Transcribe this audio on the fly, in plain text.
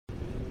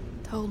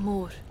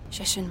Talmor,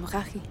 Shishin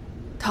Marachi.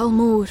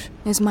 Talmor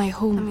is my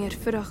home.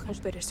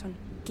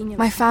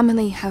 My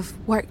family have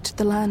worked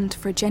the land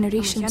for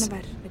generations.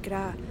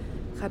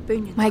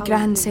 My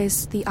gran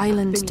says the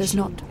island does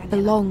not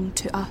belong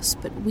to us,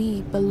 but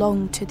we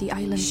belong to the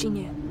island.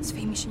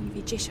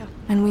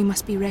 And we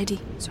must be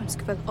ready,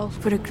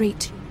 for a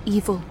great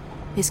evil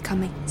is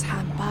coming,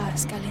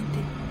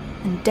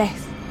 and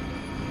death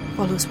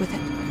follows with it.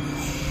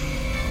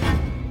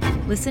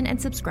 Listen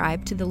and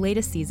subscribe to the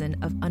latest season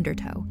of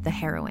Undertow, The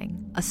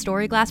Harrowing, a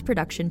Storyglass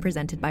production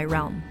presented by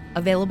Realm,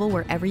 available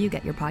wherever you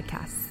get your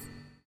podcasts.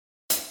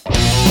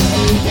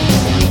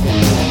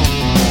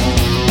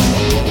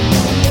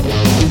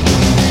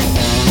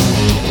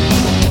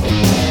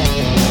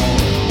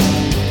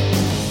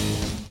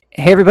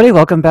 Hey everybody,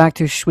 welcome back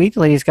to Sweet,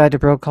 the Ladies Guide to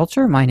Bro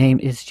Culture. My name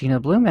is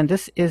Gina Bloom, and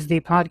this is the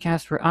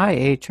podcast where I,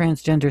 a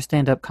transgender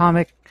stand-up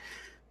comic,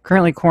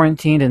 currently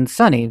quarantined in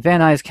sunny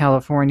Van Nuys,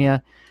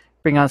 California,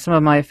 bring on some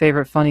of my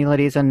favorite funny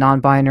ladies and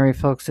non-binary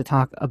folks to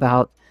talk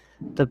about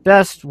the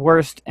best,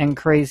 worst, and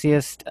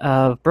craziest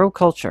of bro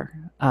culture.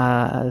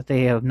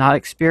 They have not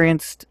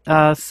experienced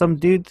some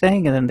dude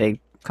thing, and then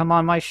they come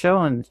on my show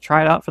and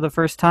try it out for the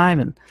first time,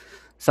 and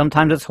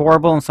sometimes it's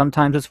horrible, and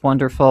sometimes it's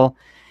wonderful.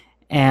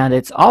 And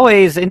it's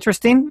always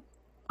interesting,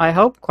 I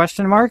hope,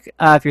 question mark.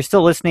 If you're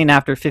still listening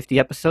after 50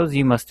 episodes,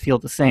 you must feel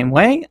the same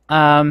way.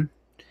 And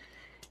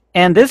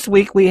this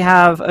week we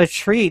have a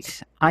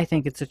treat. I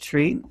think it's a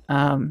treat.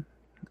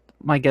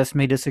 My guests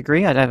may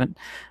disagree. I haven't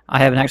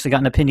actually got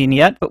an opinion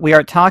yet, but we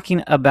are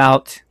talking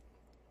about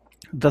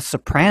The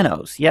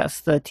Sopranos.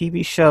 Yes, the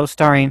TV show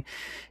starring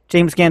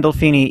James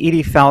Gandolfini,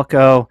 Edie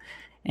Falco,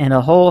 and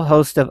a whole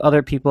host of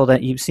other people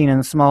that you've seen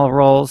in small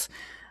roles.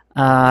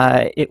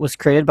 It was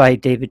created by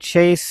David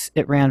Chase.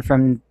 It ran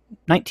from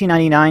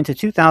 1999 to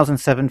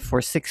 2007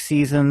 for 6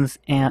 seasons,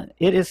 and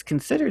it is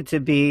considered to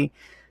be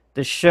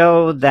the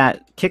show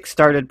that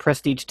kick-started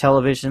prestige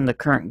television, the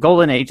current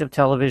golden age of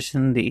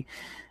television, the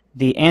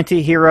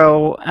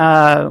anti-hero,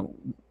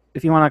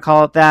 if you want to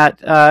call it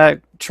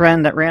that,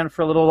 trend that ran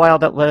for a little while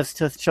that led us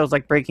to shows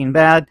like Breaking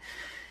Bad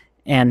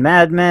and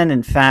Mad Men.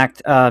 In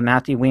fact,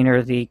 Matthew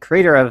Weiner, the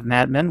creator of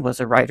Mad Men, was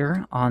a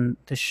writer on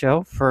the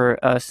show for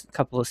a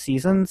couple of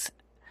seasons.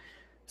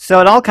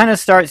 So it all kind of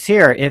starts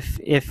here.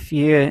 If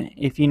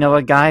you know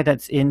a guy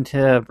that's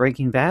into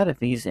Breaking Bad, if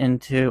he's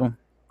into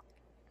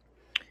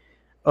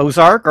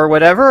Ozark or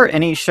whatever,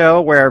 any show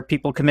where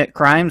people commit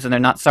crimes and they're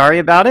not sorry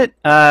about it,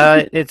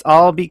 it's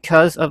all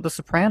because of The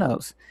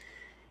Sopranos.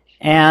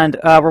 And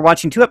we're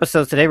watching 2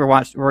 episodes today.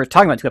 We're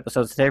talking about 2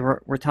 episodes today.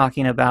 We're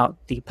talking about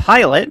the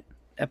pilot,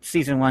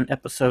 Season 1,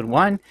 Episode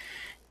 1,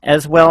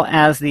 as well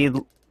as the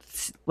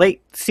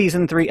late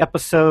Season 3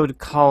 episode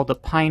called The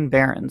Pine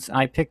Barrens.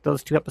 I picked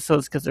those 2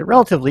 episodes because they're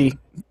relatively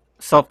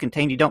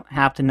self-contained. You don't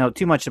have to know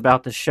too much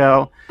about the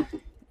show,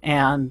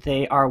 and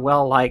they are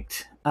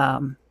well-liked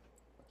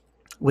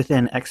with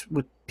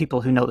people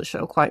who know the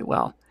show quite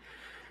well.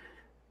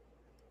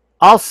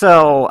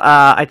 Also,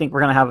 I think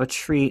we're going to have a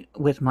treat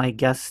with my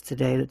guests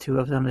today, the 2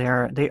 of them.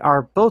 They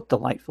are both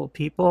delightful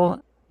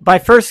people. My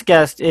first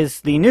guest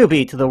is the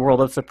newbie to the world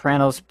of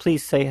Sopranos.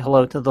 Please say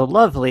hello to the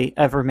lovely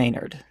Ever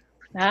Maynard.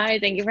 Hi,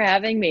 thank you for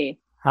having me.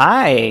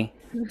 Hi.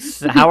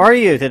 So how are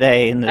you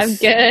today in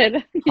this I'm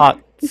good.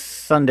 hot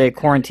Sunday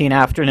quarantine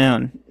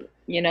afternoon?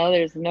 You know,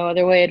 there's no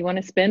other way I'd want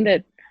to spend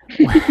it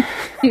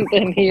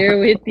than here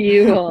with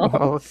you all.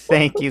 Oh,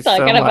 thank you so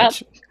Talking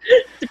much. about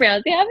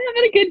Sopranos. Yeah, I'm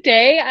having a good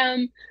day.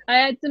 I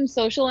had some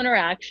social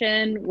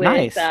interaction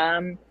with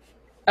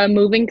a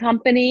moving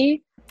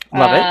company.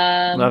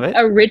 Love it.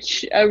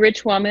 A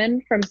rich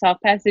woman from South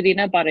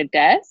Pasadena bought a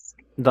desk.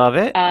 Love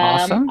it.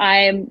 Awesome.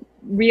 I'm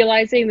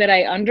realizing that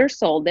I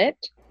undersold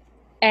it.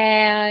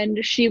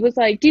 And she was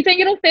like, "Do you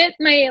think it'll fit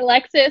my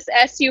Lexus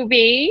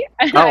SUV?"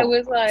 And I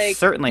was like,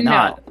 certainly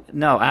not.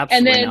 No,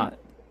 absolutely not.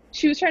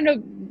 She was trying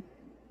to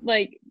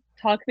like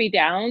talk me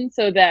down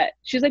so that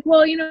she's like,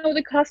 "Well, you know,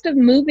 the cost of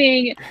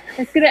moving,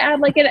 it's going to add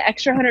like an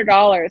extra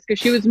 $100 because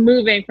she was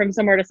moving from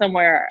somewhere to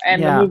somewhere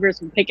and the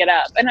movers would pick it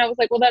up." And I was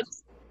like, "Well,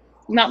 that's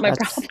not my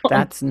problem."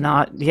 That's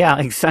not,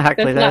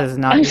 exactly. That's that's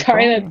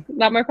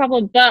not my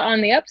problem. But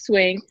on the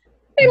upswing,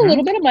 I made a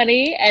little bit of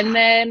money. And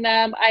then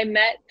I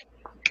met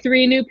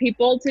 3 new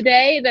people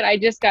today that I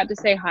just got to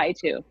say hi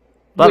to,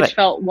 which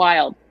felt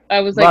wild. I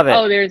was like,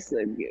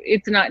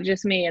 it's not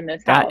just me in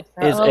this house.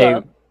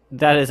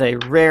 That is a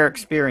rare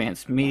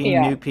experience,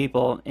 meeting new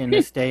people in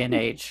this day and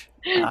age.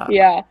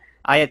 Yeah.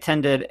 I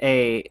attended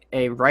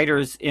a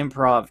writers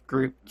improv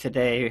group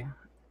today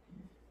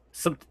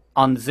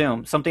on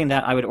Zoom, something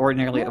that I would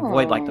ordinarily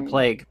avoid like the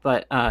plague,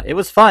 but it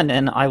was fun,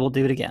 and I will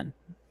do it again.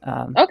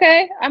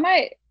 Okay, I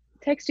might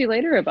text you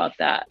later about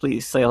that.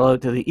 Please say hello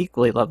to the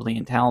equally lovely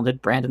and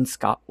talented Brandon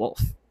Scott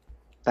Wolf.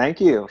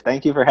 Thank you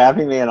for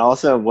having me, and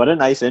also what a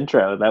nice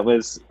intro. That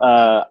was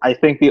I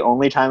think the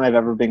only time I've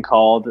ever been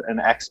called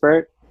an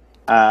expert.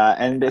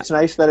 And it's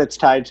nice that it's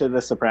tied to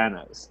The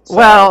Sopranos. So.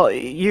 Well,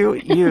 you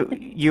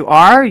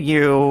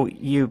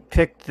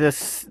picked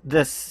this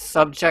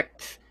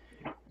subject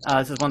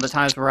This is one of the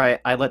times where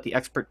I let the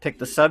expert pick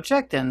the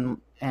subject, and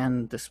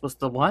this was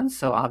the one.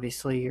 So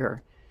obviously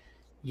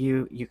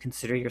you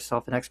consider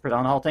yourself an expert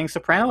on all things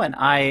Soprano, and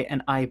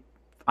I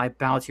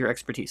bow to your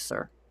expertise,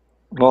 sir.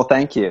 Well,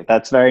 thank you.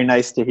 That's very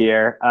nice to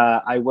hear.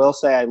 I will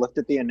say I looked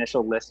at the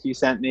initial list you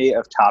sent me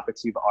of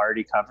topics you've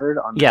already covered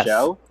on the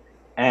show,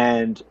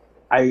 and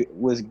I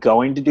was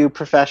going to do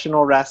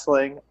professional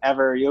wrestling.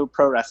 Are you a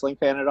pro wrestling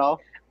fan at all?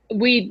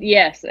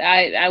 Yes,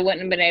 I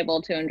wouldn't have been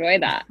able to enjoy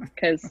that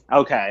because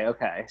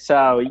okay.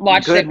 So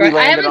watched it.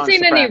 I haven't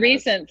seen any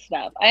recent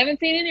stuff. I haven't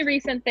seen any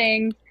recent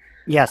things.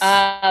 Yes.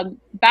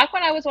 Back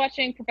when I was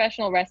watching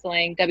professional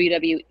wrestling,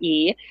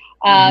 WWE,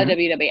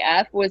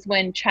 WWF, was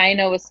when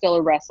Chyna was still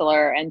a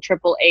wrestler and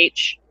Triple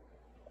H.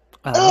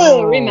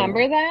 Oh,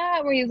 remember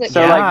that? Where he was like,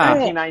 so like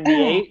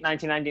 1998,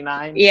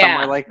 1999,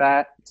 somewhere like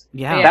that.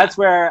 Yeah. That's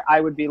where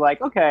I would be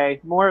like, okay,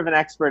 more of an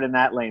expert in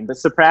that lane. But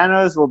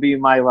Sopranos will be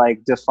my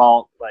like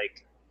default,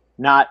 like,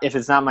 not if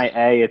it's not my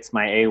A, it's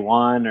my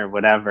A1 or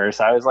whatever.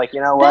 So I was like,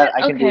 you know what,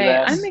 I can do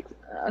this.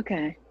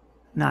 Okay.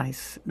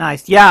 Nice.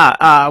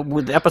 Yeah,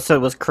 the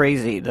episode was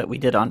crazy that we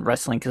did on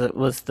wrestling because it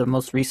was the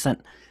most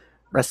recent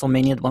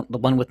WrestleMania, the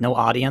one with no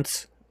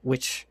audience,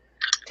 which...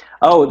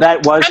 Oh,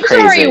 that was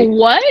crazy. I'm sorry,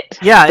 what?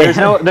 Yeah.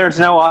 There's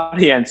no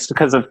audience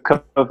because of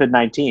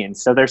COVID-19,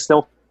 so they're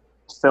still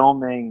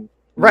filming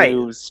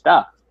new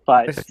stuff.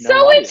 But it's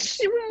what? It's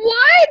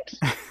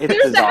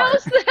bizarre. How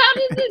does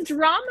the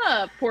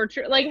drama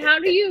portray? Like, how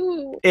do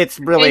you? It's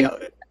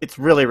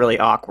really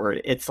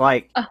awkward. It's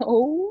like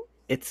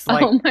It's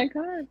like, oh my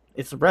god!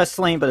 It's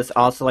wrestling, but it's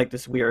also like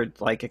this weird,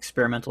 like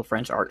experimental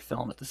French art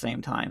film at the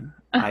same time.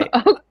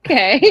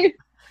 Okay.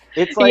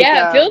 It's like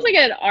it feels like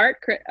an art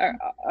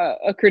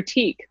a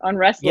critique on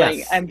wrestling.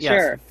 Yes, I'm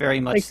sure, very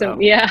much like so.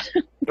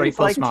 Very it's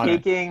like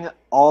taking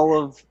all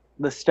of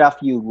the stuff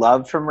you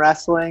love from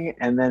wrestling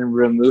and then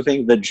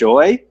removing the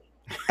joy,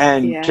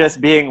 and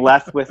just being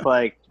left with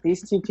like,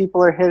 these two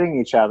people are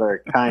hitting each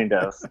other, kind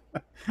of.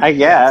 I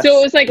guess. So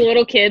it was like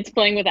little kids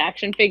playing with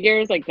action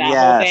figures, like that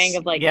whole thing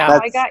of like,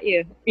 I got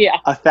you. Yeah.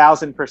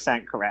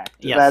 1,000% correct.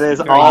 Yes, that is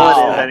all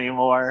it is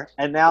anymore.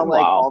 And now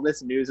like all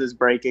this news is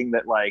breaking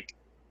that like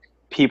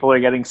people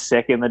are getting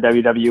sick in the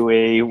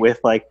WWE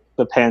with like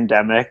the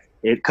pandemic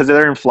because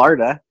they're in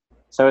Florida.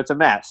 So it's a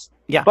mess.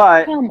 Yeah.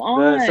 But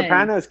the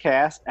Sopranos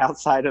cast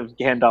outside of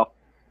Gandolfini,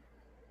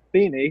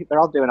 they're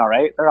all doing all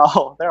right. They're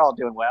all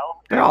doing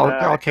well. They're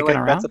all kicking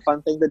around. That's a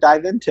fun thing to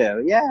dive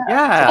into.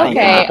 Yeah.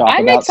 Okay,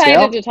 I'm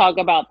excited to talk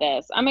about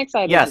this. I'm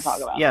excited to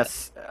talk about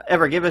this.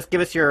 Ever, give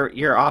us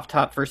your off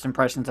top first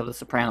impressions of the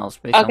Sopranos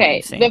based on what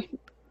you've seen. The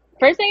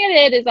first thing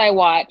I did is I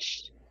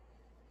watched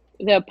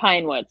the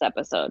Pine Woods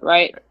episode,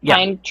 right? Yeah.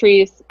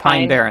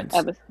 Pine Barrens.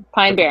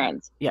 Pine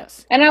Barrens.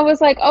 Yes. And I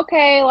was like,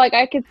 okay, like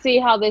I could see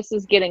how this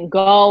is getting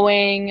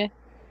going.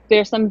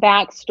 There's some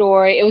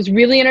backstory. It was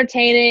really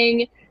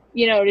entertaining,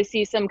 to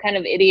see some kind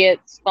of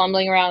idiots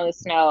fumbling around in the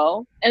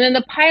snow. And then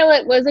the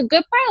pilot was a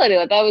good pilot.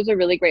 I thought it was a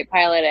really great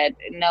pilot. It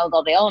nailed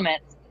all the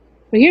elements.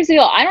 But here's the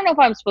deal. I don't know if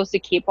I'm supposed to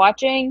keep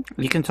watching.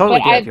 You can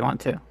totally do it if you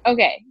want to.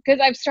 Okay. Because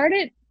I've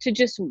started to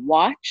just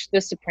watch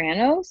The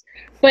Sopranos,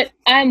 but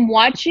I'm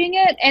watching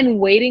it and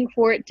waiting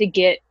for it to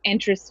get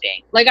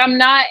interesting. Like, I'm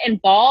not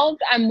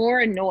involved. I'm more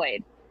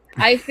annoyed.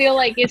 I feel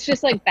like it's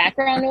just like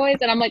background noise,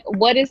 and I'm like,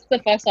 what is the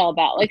fuss all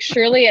about? Like,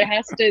 surely it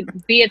has to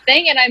be a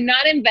thing, and I'm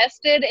not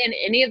invested in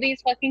any of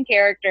these fucking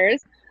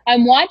characters.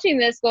 I'm watching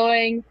this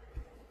going,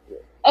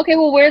 okay,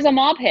 well, where's a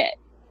mob hit?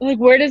 Like,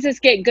 where does this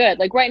get good?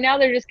 Like, right now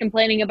they're just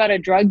complaining about a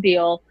drug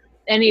deal,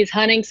 and he's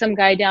hunting some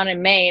guy down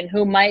in Maine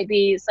who might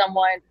be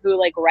someone who,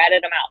 like,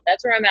 ratted him out.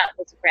 That's where I'm at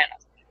with The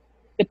Sopranos.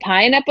 The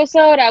Pine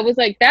episode, I was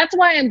like, that's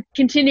why I'm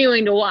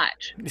continuing to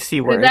watch.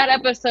 See where that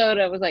episode,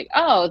 I was like,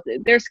 oh,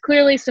 there's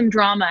clearly some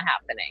drama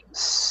happening.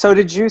 So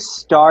did you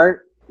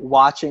start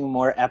watching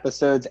more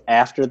episodes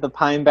after the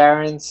Pine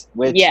Barrens?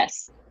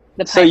 Yes.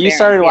 So you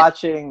started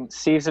watching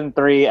season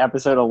 3,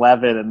 episode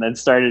 11, and then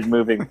started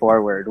moving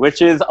forward,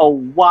 which is a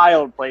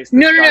wild place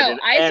to start. No.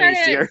 I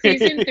started at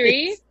season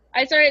 3.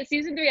 I started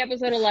season 3,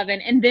 episode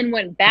 11, and then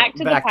went back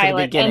to the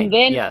pilot, and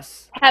then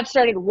have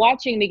started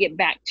watching to get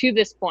back to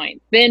this point,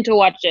 then to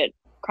watch it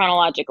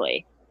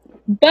chronologically.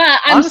 But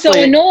I'm honestly,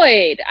 so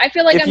annoyed. I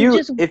feel like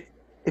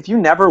if you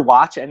never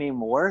watch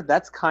anymore,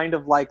 that's kind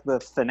of like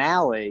the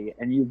finale,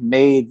 and you've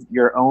made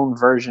your own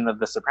version of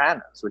The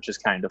Sopranos, which is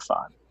kind of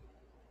fun.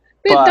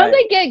 But don't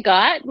they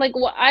get? Like,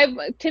 well, I'm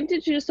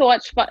tempted to just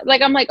watch.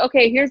 Like, I'm like,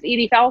 okay, here's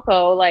Edie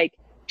Falco. Like,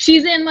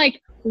 she's in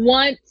like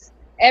once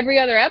every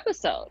other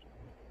episode.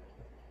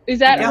 Is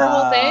that her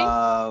whole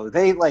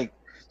thing?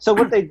 So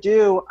what they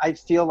do, I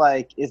feel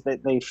like, is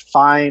that they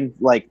find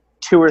like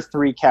 2 or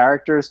 3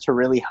 characters to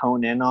really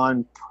hone in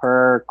on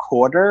per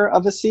quarter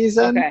of a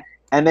season. Okay.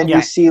 And then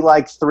you see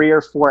like 3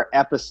 or 4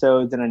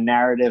 episodes in a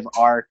narrative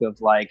arc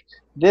of like,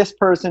 this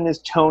person is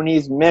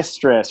Tony's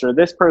mistress, or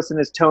this person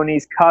is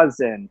Tony's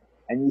cousin.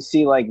 And you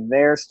see like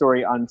their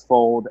story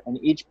unfold, and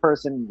each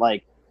person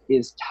like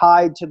is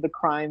tied to the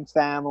crime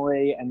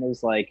family, and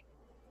there's like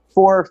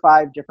 4 or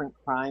 5 different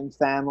crime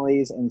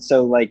families, and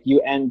so like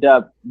you end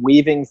up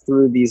weaving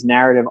through these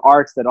narrative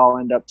arcs that all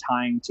end up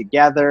tying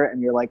together,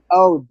 and you're like,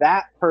 oh,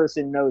 that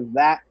person knows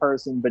that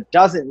person but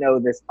doesn't know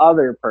this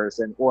other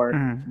person,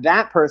 or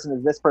that person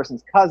is this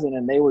person's cousin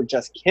and they were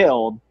just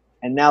killed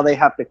and now they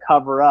have to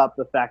cover up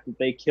the fact that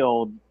they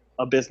killed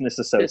a business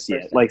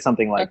associate, like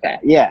something like that.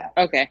 Yeah.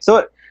 Okay.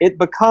 So it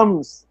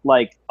becomes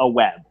like a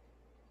web.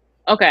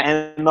 Okay.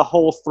 And the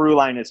whole through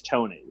line is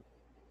Tony.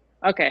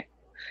 Okay.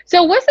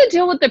 So what's the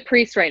deal with the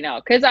priest right now?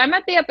 Because I'm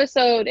at the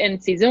episode in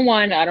season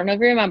 1. I don't know if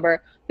you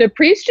remember. The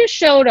priest just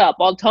showed up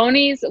while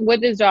Tony's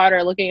with his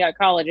daughter looking at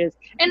colleges.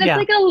 And it's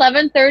like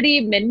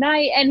 11:30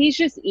 midnight and he's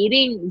just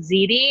eating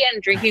ziti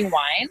and drinking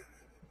wine.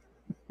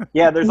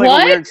 Yeah, there's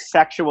like a weird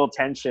sexual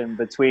tension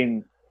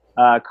between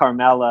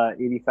Carmela,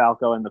 Edie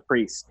Falco, and the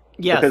priest.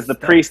 Yes, because the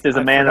priest is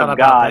a man of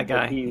God,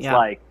 but he's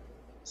like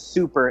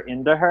super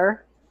into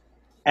her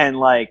and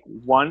like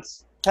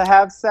wants to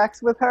have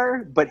sex with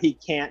her, but he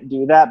can't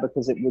do that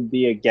because it would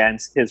be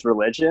against his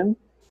religion.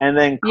 And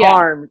then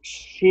Carm,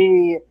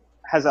 she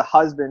has a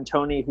husband,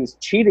 Tony, who's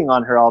cheating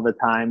on her all the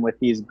time with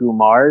these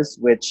Gumars,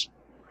 which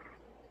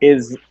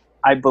is,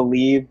 I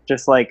believe,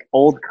 just like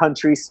old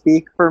country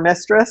speak for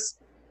mistress.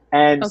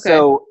 And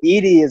so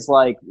Edie is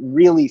like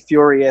really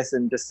furious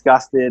and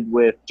disgusted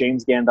with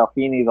James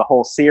Gandolfini the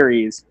whole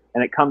series,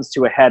 and it comes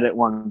to a head at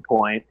one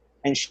point,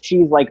 and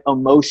she's like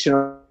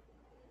emotionally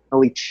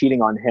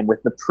cheating on him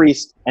with the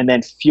priest, and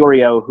then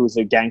Furio, who's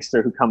a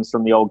gangster who comes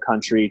from the old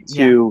country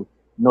to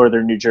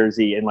northern New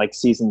Jersey in like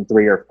season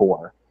 3 or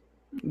 4.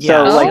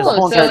 So like the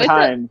whole entire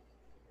time,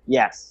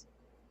 yes,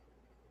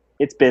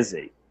 it's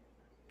busy.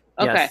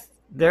 Okay. Yes.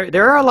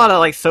 There are a lot of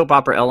like soap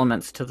opera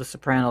elements to The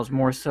Sopranos,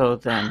 more so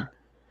than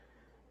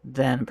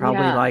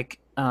probably like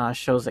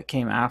shows that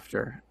came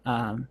after,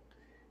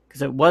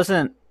 because it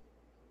wasn't.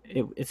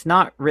 It's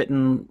not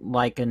written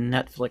like a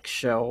Netflix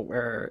show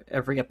where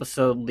every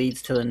episode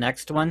leads to the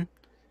next one.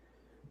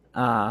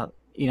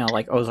 You know,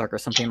 like Ozark or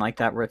something like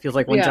that, where it feels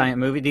like one giant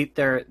movie.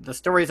 The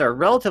stories are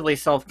relatively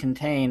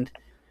self-contained,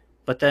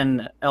 but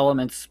then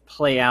elements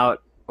play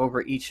out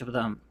over each of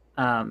them.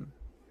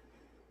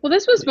 Well,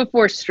 this was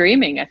before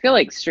streaming. I feel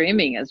like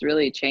streaming has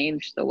really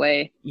changed the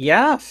way.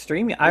 Yeah,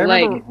 streaming. I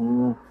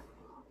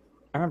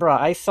remember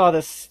I saw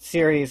this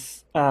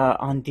series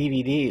on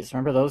DVDs.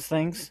 Remember those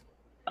things?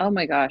 Oh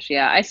my gosh,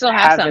 yeah. I still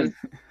have some.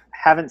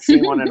 Haven't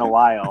seen one in a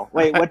while.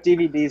 Wait, what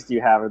DVDs do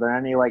you have? Are there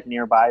any like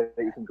nearby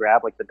that you can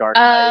grab, like The Dark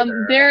Knight?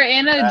 They're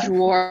in a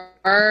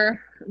drawer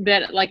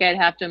that like I'd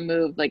have to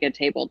move like a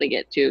table to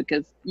get to,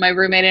 because my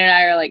roommate and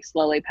I are like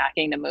slowly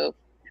packing to move.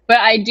 But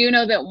I do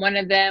know that one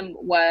of them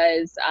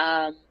was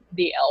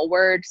the L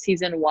Word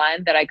season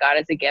 1 that I got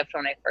as a gift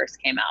when I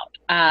first came out.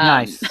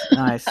 Nice.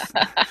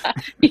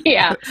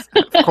 Yeah.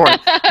 Of course.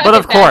 But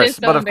of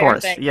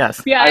course,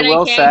 yes. Yeah, and I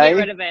will can't say, get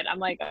rid of it. I'm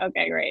like,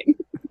 okay, great.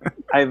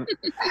 I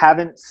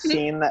haven't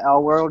seen the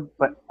L Word,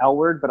 but I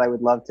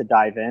would love to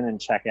dive in and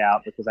check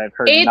out because I've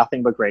heard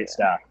nothing but great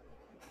stuff.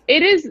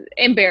 It is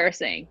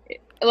embarrassing.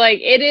 Like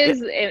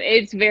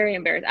it's very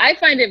embarrassing. I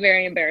find it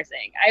very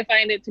embarrassing. I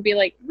find it to be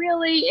like,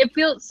 really,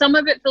 some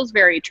of it feels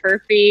very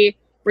turfy.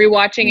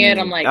 Rewatching it,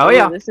 I'm like,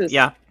 this is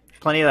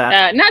plenty of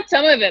that. Not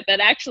some of it, but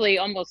actually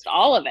almost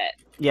all of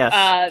it.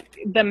 Yes.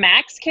 The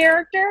Max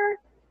character,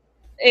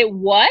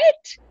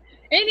 what?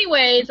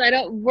 Anyways,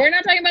 we're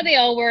not talking about the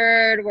L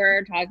Word.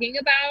 We're talking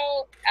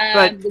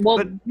about,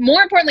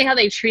 more importantly, how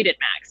they treated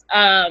Max.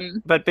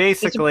 But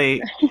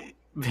basically,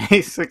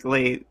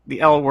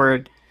 the L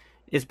Word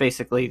is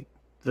basically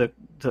the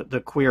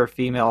queer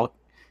female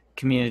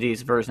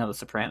community's version of The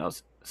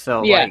Sopranos.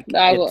 So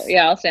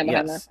I'll stand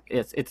behind that.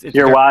 It's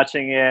you're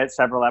watching it.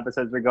 Several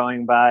episodes are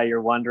going by. You're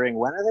wondering,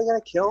 when are they going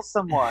to kill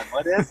someone?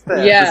 What is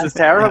this? This is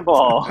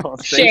terrible.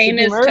 Shane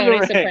is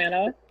Tony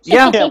Soprano.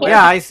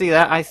 Yeah, I see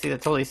that.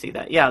 Totally see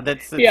that. Yeah,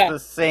 the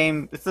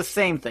same. It's the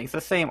same thing. It's the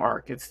same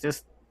arc. It's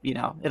just,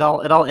 it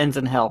all ends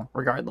in hell,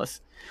 regardless.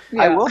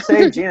 Yeah. I will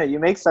say, Gina, you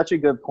make such a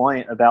good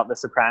point about The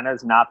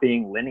Sopranos not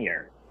being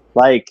linear.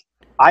 Like,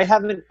 I've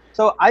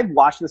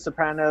watched The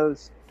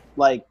Sopranos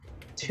like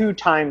 2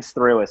 times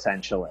through,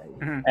 essentially,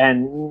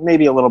 and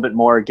maybe a little bit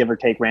more, give or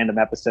take, random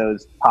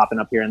episodes popping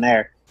up here and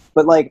there.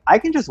 But like, I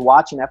can just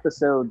watch an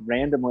episode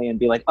randomly and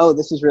be like, oh,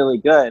 this is really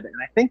good. And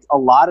I think a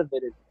lot of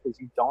it is because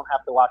you don't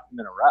have to watch them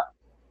in a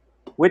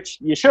row, which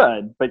you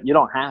should, but you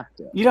don't have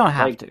to. You don't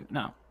have to,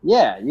 no.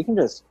 Yeah, you can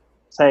just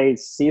say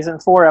season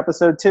 4,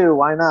 episode 2,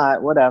 why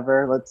not?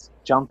 Whatever, let's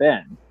jump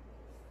in.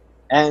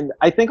 And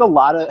I think a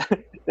lot of,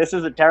 this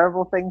is a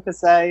terrible thing to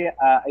say,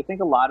 I think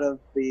a lot of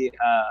the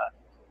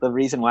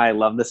reason why I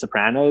love The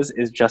Sopranos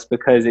is just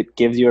because it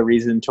gives you a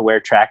reason to wear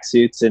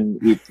tracksuits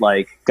and eat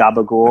like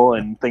gabagool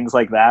and things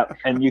like that.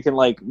 And you can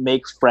like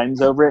make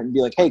friends over it and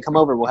be like, hey, come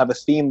over, we'll have a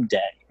theme day.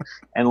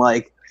 And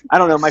like, I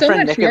don't know, my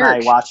friend Nick and I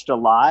watched a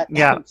lot.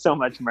 Yeah. So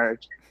much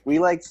merch. We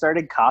like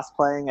started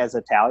cosplaying as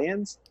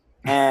Italians.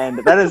 And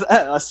that is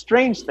a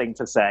strange thing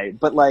to say,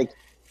 but like,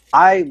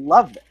 I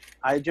love it.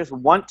 I just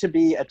want to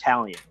be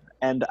Italian,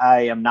 and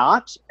I am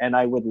not, and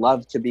I would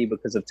love to be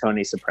because of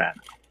Tony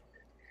Soprano.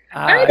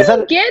 I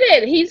don't get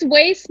it. He's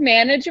waste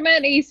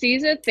management. He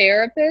sees a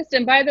therapist.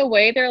 And by the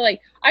way, they're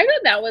like, I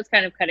thought that was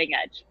kind of cutting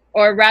edge.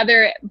 Or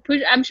rather,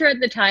 I'm sure at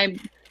the time,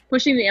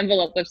 pushing the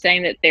envelope of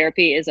saying that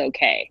therapy is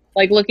okay.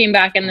 Like looking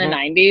back in the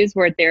 90s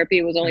where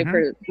therapy was only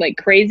for like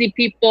crazy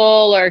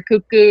people or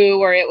cuckoo,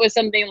 or it was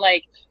something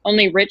like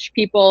only rich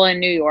people in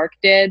New York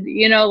did,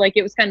 you know, like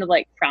it was kind of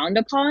like frowned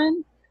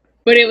upon.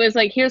 But it was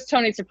like, here's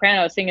Tony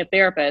Soprano seeing a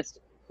therapist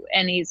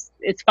and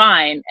it's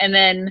fine. And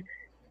then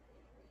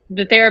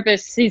the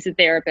therapist sees a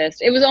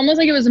therapist. It was almost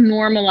like it was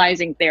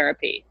normalizing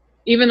therapy,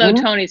 even though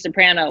Tony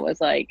Soprano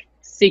was like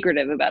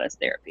secretive about his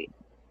therapy.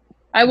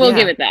 I will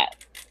give it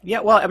that.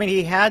 Yeah, well, I mean,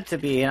 he had to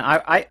be, and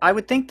I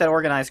would think that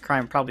organized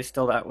crime probably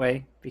still that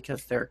way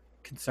because they're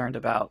concerned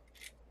about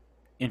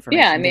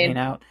information getting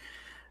out.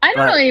 I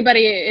don't know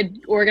anybody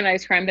in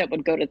organized crime that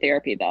would go to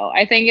therapy, though.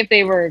 I think if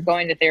they were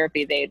going to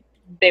therapy,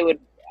 they would.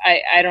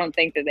 I don't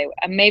think that they would.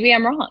 Maybe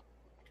I'm wrong.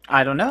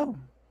 I don't know.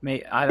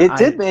 It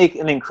did make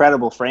an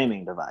incredible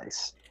framing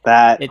device.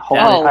 That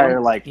whole entire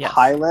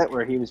pilot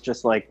where he was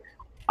just like,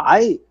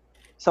 I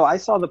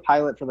saw the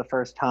pilot for the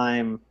first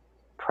time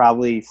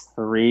probably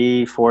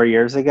 3-4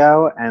 years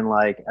ago, and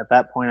like at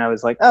that point I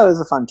was like, oh, this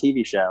is a fun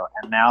TV show.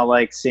 And now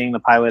like seeing the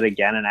pilot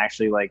again and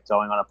actually like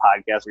going on a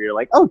podcast where you're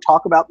like, oh,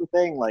 talk about the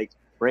thing, like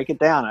break it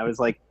down. I was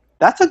like,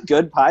 that's a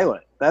good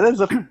pilot. That is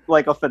a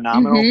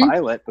phenomenal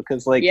pilot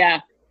because like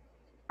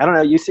I don't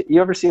know,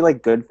 you ever see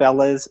like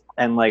Goodfellas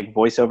and like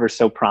voiceover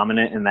so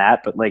prominent in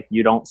that, but like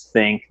you don't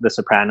think The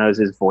Sopranos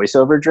is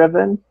voiceover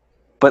driven,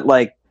 but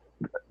like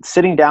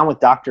sitting down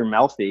with Dr.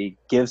 Melfi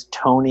gives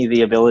Tony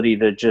the ability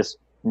to just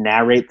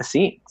narrate the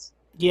scenes.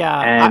 Yeah,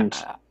 and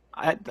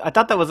I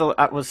thought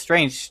that was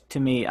strange to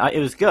me. It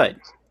was good.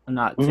 I'm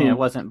not saying it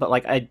wasn't, but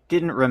like I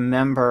didn't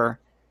remember,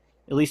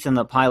 at least in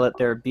the pilot,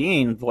 there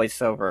being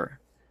voiceover.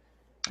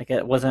 Like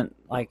it wasn't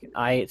like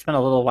it's been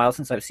a little while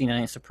since I've seen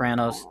any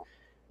Sopranos.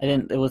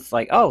 It was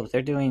like, oh,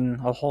 they're doing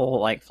a whole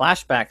like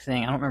flashback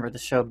thing. I don't remember the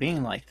show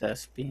being like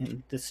this,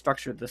 being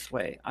structured this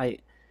way.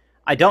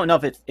 I don't know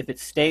if it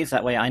stays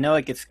that way. I know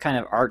it gets kind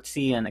of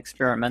artsy and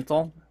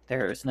experimental.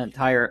 There's an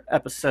entire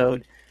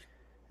episode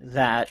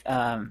that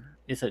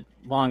is a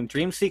long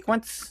dream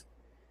sequence,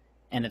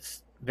 and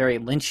it's very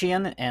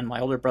Lynchian, and my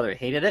older brother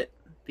hated it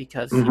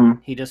because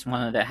he just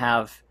wanted to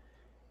have,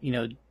 you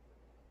know,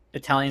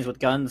 Italians with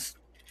guns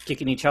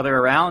kicking each other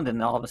around,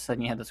 and all of a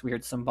sudden you had this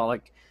weird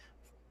symbolic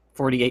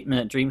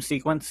 48-minute dream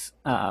sequence.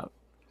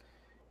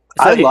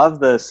 I love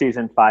the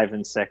season 5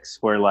 and 6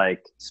 where,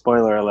 like,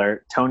 spoiler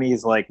alert,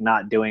 Tony's like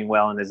not doing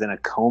well and is in a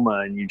coma,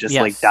 and you just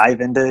like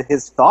dive into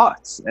his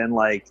thoughts, and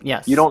like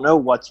you don't know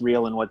what's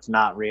real and what's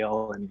not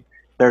real, and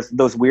there's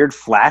those weird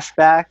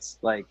flashbacks.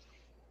 Like,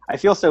 I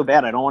feel so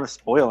bad. I don't want to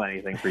spoil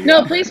anything for you.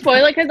 No, please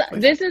spoil it, because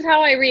this is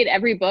how I read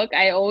every book.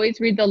 I always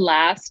read the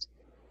last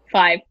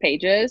 5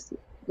 pages.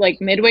 Like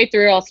midway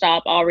through, I'll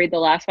stop. I'll read the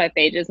last 5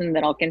 pages, and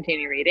then I'll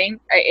continue reading.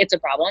 It's a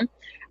problem.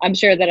 I'm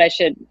sure that I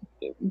should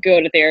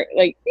go to therapy.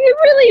 Like, you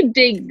really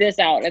dig this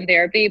out in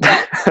therapy.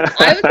 But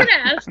I was going to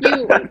ask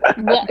you,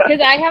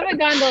 because I haven't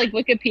gone to like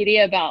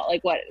Wikipedia about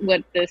like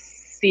what this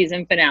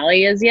season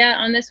finale is yet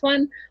on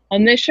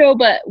this show.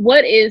 But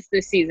what is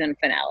the season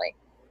finale?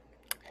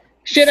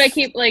 Should I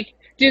keep like?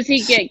 Does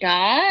he get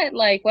got?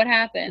 Like, what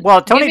happened?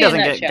 Well, Tony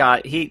doesn't get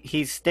got.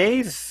 He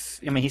stays.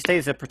 I mean, he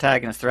stays the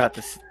protagonist throughout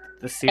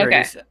the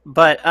series. Okay.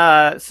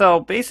 But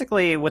so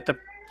basically, with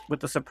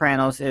the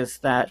Sopranos is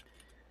that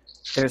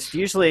there's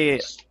usually,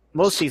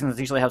 most seasons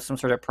usually have some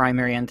sort of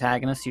primary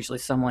antagonist, usually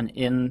someone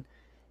in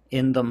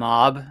the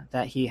mob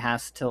that he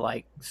has to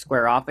like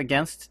square off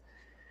against.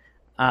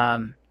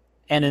 And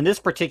in this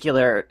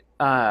particular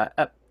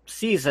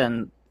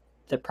season,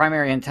 the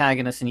primary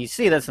antagonist, and you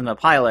see this in the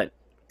pilot,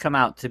 come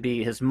out to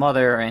be his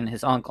mother and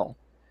his uncle.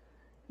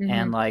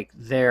 And like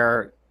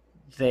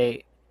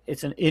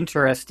it's an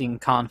interesting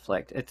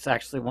conflict. It's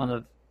actually one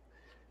of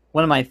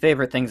my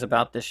favorite things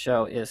about this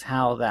show is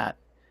how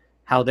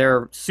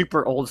their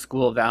super old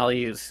school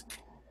values.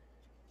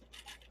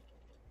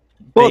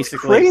 Well, it's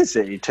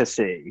crazy to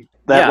see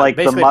that, like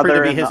the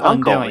mother and the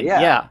uncle.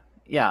 Yeah.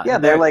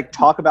 They're like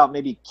talk about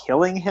maybe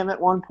killing him at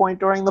one point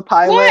during the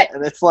pilot,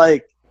 and it's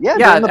like,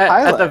 during the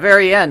pilot. At the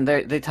very end,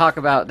 they talk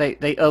about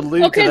they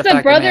allude to the fact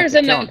the brother's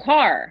in the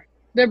car.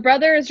 The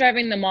brother is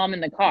driving the mom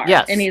in the car.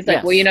 Yes, and he's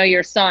like, well, you know,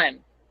 your son.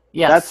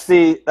 Yes,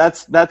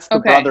 that's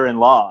the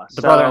brother-in-law.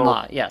 The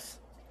brother-in-law, yes.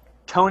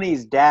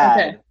 Tony's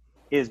dad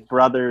is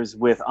brothers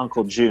with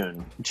Uncle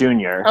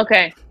Junior.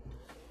 Okay.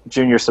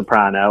 Junior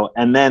Soprano,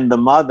 and then the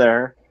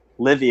mother,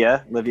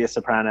 Livia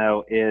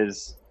Soprano,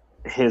 is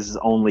his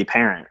only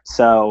parent.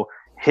 So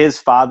his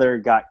father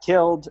got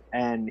killed,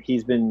 and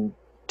he's been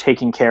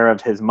taking care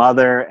of his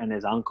mother and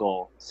his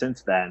uncle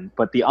since then.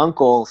 But the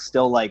uncle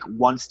still like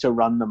wants to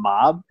run the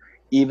mob,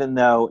 even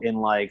though in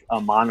like a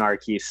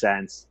monarchy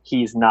sense,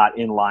 he's not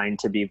in line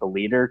to be the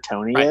leader.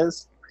 Tony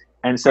is.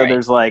 And so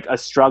there's like a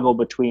struggle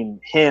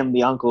between him,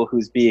 the uncle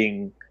who's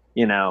being,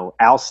 you know,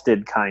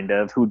 ousted kind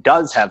of, who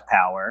does have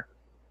power,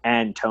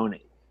 and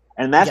Tony.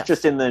 And that's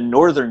just in the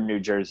northern New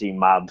Jersey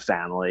mob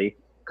family,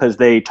 because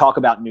they talk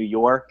about New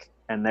York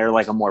and they're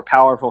like a more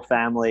powerful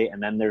family,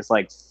 and then there's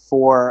like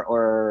 4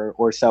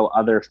 or so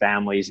other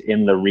families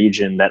in the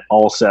region that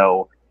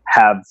also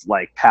have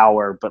like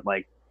power, but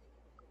like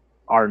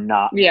are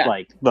not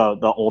like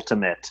the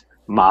ultimate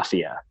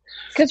mafia.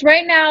 Because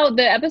right now,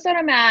 the episode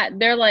I'm at,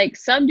 they're like,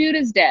 some dude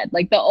is dead.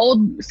 Like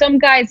some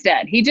guy's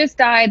dead. He just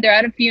died. They're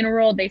at a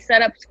funeral. They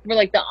set up for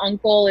like the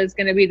uncle is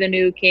going to be the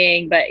new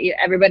king, but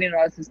everybody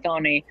knows it's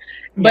Tony.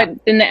 Yeah.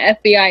 But then the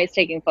FBI is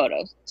taking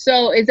photos.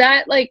 So is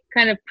that like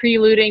kind of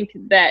preluding to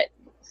that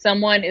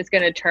someone is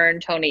going to turn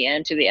Tony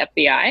into the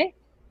FBI?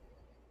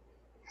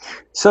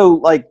 So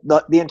like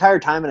the entire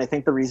time, and I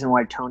think the reason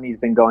why Tony's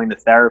been going to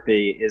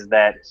therapy is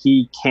that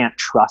he can't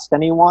trust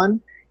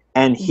anyone.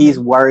 And he's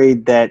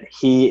worried that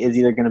he is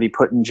either going to be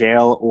put in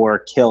jail or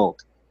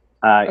killed,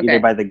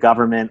 either by the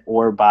government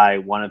or by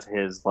one of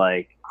his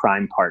like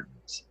crime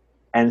partners.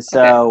 And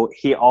so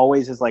he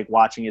always is like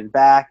watching his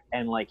back,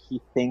 and like he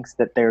thinks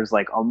that there's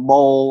like a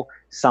mole,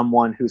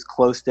 someone who's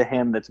close to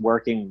him that's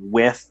working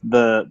with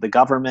the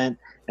government.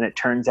 And it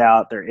turns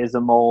out there is a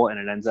mole, and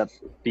it ends up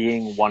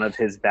being one of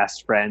his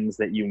best friends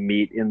that you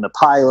meet in the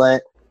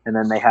pilot. And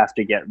then they have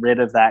to get rid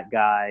of that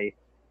guy.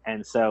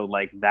 And so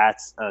like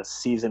that's a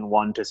season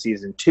 1 to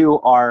season 2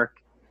 arc.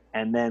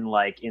 And then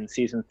like in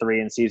season 3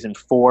 and season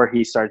 4,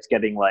 he starts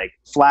getting like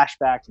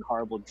flashbacks and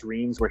horrible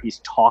dreams where he's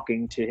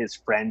talking to his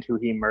friend who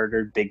he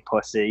murdered, Big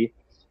Pussy.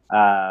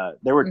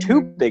 There were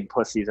 2 big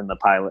pussies in the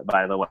pilot,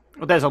 by the way.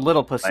 Well, there's a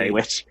little pussy.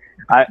 There's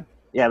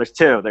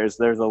 2. There's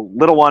a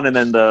little one, and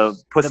then the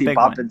pussy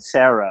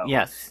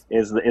Bompensero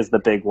is the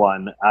big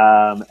one.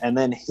 And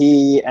then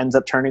he ends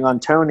up turning on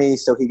Tony,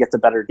 so he gets a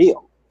better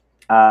deal.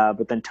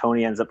 But then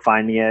Tony ends up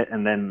finding it,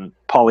 and then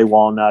Paulie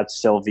Walnuts,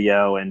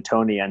 Silvio, and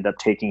Tony end up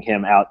taking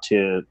him out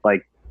to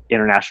like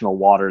international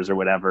waters or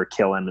whatever,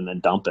 kill him, and then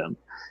dump him.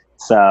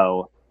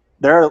 So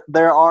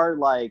there are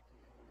like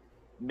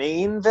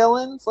main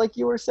villains, like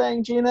you were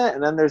saying, Gina,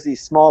 and then there's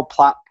these small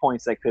plot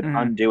points that could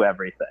undo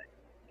everything.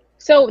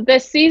 So the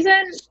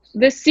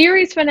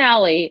series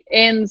finale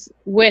ends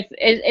with,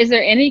 is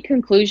there any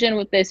conclusion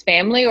with this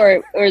family,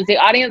 or is the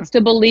audience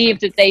to believe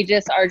that they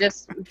are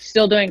just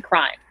still doing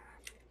crime?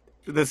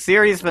 The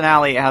series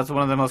finale has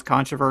one of the most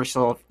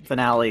controversial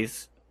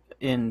finales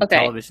in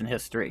television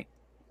history.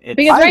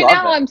 Because right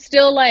now I'm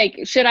still like,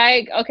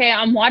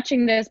 I'm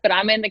watching this, but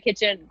I'm in the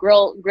kitchen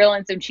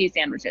grilling some cheese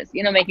sandwiches,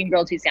 making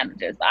grilled cheese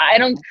sandwiches. I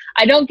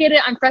don't get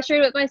it. I'm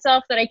frustrated with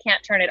myself that I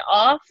can't turn it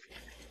off.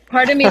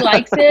 Part of me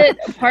likes it.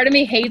 Part of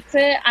me hates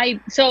it.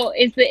 So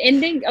is the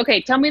ending,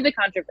 tell me the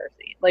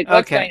controversy. Like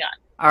what's going on?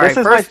 This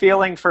is my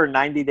feeling for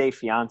 90 Day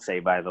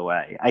Fiancé, by the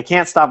way. I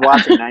can't stop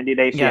watching 90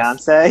 Day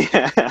Fiancé.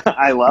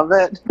 I love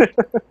it.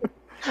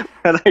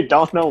 And I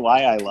don't know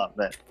why I love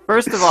it.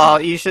 First of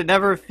all, you should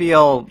never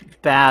feel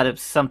bad if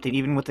something,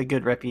 even with a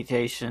good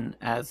reputation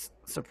as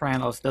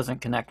Sopranos,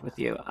 doesn't connect with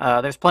you.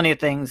 There's plenty of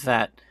things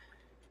that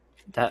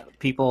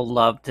people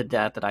love to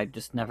death that I've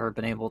just never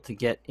been able to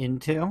get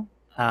into.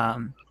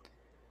 I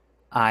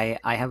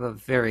have a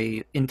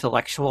very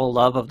intellectual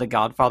love of The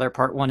Godfather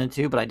Part 1 and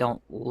 2, but I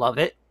don't love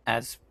it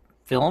as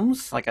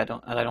films. Like I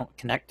don't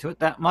connect to it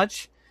that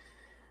much.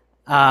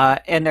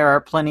 And there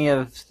are plenty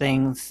of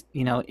things,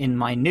 in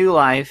my new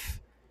life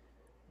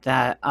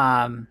that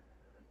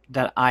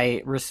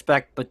I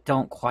respect but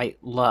don't quite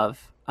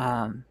love.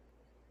 And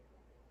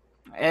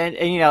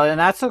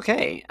that's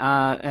okay.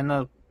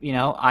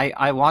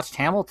 I watched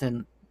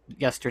Hamilton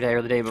yesterday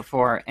or the day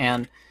before,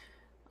 and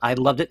I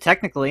loved it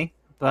technically,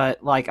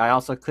 but like I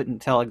also couldn't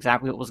tell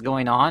exactly what was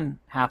going on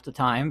half the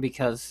time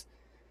because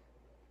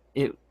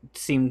it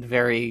seemed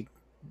very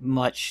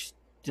much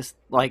just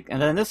like,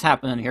 and then this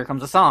happened, and here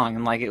comes a song,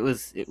 and like it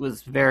was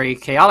very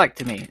chaotic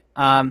to me.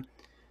 And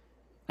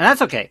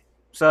that's okay.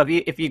 So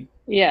if you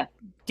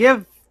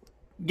give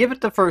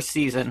it the first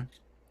season.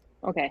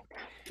 Okay.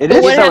 It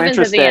is so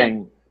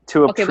interesting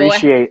to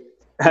appreciate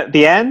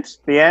the end.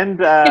 We don't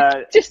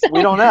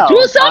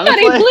know.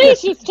 Somebody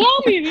please just tell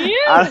me the end.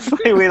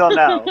 Honestly, we don't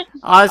know.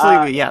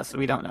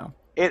 We don't know.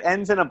 It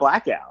ends in a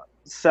blackout.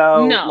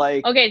 So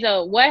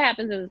so what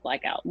happens in this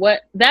blackout?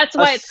 That's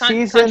why it's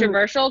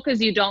controversial,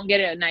 because you don't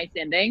get a nice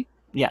ending.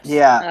 Yes.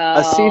 Yeah.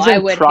 A season I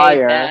would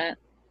prior. Hate that.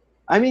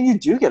 I mean, you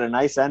do get a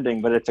nice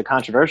ending, but it's a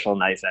controversial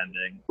nice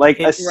ending. Like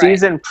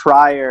season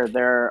prior,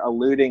 they're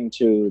alluding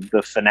to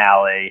the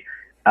finale.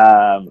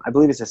 I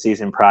believe it's a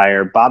season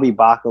prior. Bobby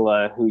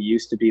Bacala, who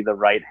used to be the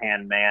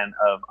right-hand man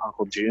of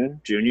Uncle June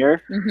Jr.,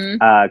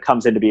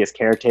 comes in to be his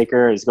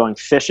caretaker, is going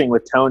fishing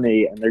with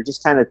Tony, and they're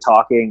just kind of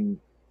talking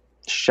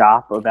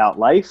shop about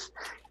life.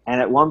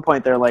 And at one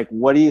point, they're like,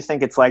 what do you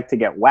think it's like to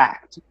get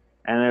whacked?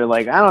 And they're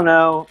like, I don't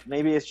know.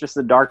 Maybe it's just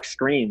a dark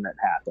screen that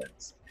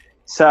happens.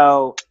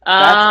 So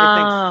that's,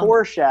 I think,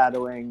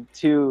 foreshadowing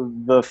to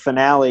the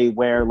finale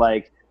where,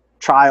 like,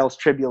 trials,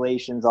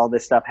 tribulations, all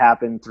this stuff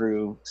happened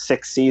through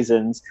 6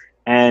 seasons,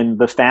 and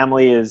the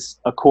family is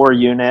a core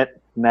unit.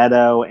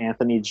 Meadow,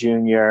 Anthony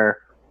Jr.,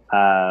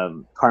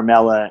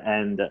 Carmela,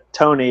 and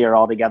Tony are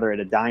all together at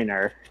a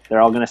diner.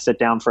 They're all going to sit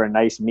down for a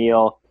nice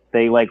meal,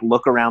 they like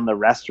look around the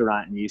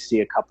restaurant and you see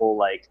a couple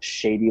like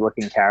shady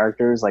looking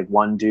characters, like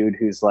one dude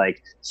who's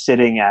like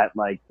sitting at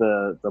like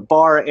the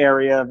bar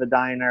area of the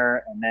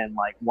diner, and then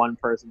like one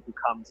person who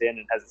comes in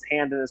and has his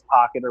hand in his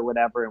pocket or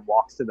whatever and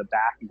walks to the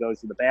back and goes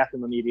to the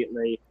bathroom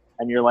immediately,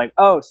 and you're like,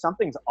 oh,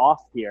 something's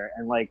off here,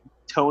 and like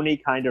Tony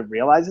kind of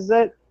realizes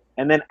it,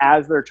 and then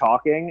as they're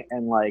talking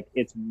and like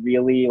it's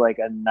really like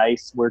a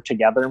nice we're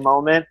together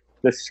moment,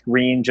 the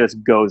screen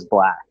just goes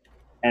black.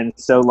 And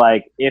so,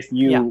 like, if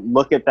you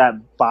look at that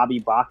Bobby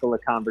Bacala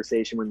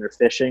conversation when they're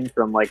fishing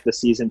from, like, the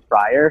season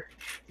prior,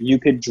 you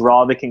could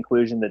draw the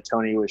conclusion that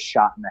Tony was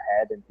shot in the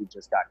head and he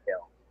just got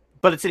killed.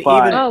 But it's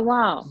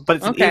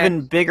an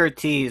even bigger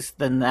tease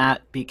than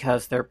that,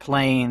 because they're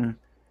playing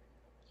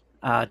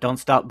Don't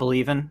Stop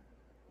Believin'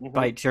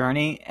 by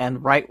Journey,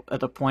 and right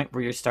at the point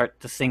where you start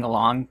to sing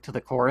along to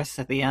the chorus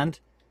at the end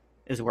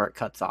is where it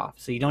cuts off.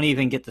 So you don't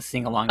even get to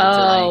sing along to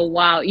Journey. Oh,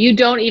 wow. You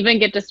don't even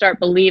get to start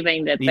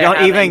believing that you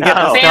don't even get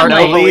to start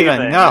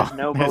believing. No.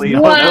 No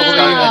believing.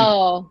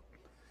 Wow.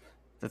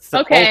 That's the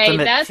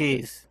ultimate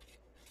tease.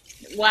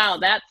 Wow,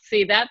 that's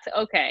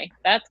okay.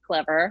 That's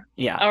clever.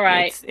 Yeah. All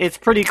right. It's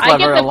pretty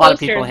clever. A lot of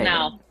people hate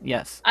it.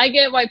 Yes. I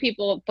get why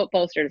people put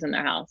posters in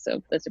their house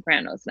of The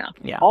Sopranos now.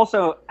 Yeah.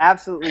 Also,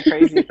 absolutely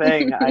crazy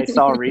thing I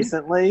saw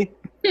recently,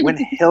 when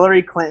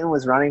Hillary Clinton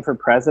was running for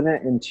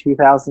president in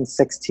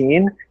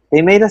 2016,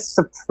 they made a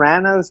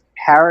Sopranos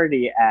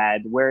parody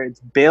ad where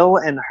it's Bill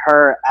and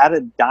her at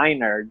a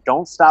diner.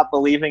 Don't Stop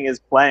Believing is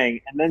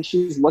playing. And then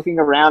she's looking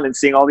around and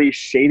seeing all these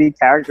shady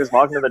characters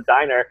walking to the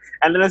diner.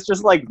 And then it's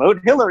just like, vote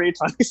Hillary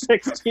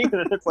 2016.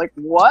 And it's like,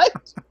 what?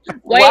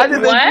 Why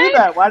did they do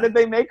that? Why did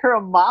they make her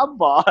a mob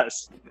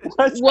boss?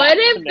 What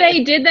if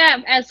they did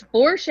that as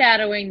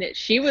foreshadowing that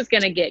she was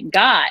going to get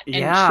got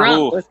and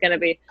Trump was going to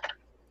be...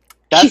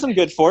 That's some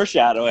good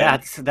foreshadowing.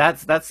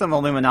 That's some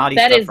Illuminati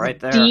stuff right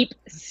there. That is deep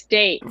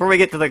state. Before we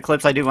get to the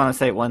clips, I do want to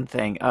say one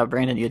thing.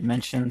 Brandon, you had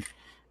mentioned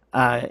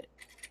that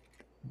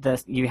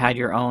you had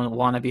your own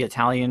wannabe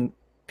Italian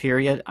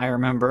period. I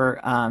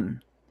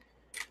remember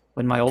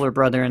when my older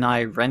brother and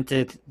I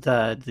rented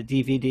the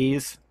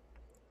DVDs.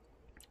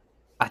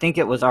 I think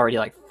it was already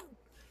like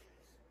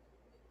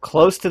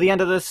close to the end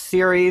of the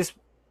series.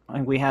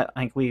 I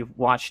think we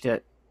watched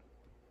it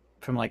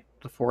from like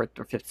the 4th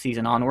or 5th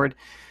season onward.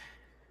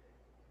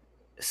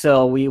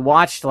 So we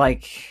watched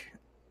like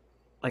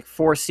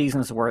 4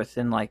 seasons worth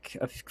in like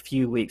a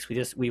few weeks.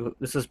 This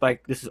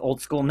is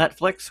old school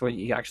Netflix where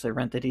you actually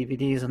rent the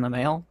DVDs in the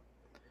mail.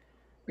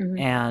 Mm-hmm.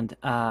 And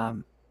I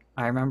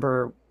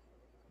remember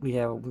we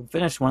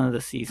finished one of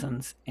the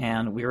seasons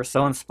and we were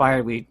so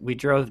inspired we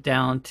drove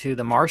down to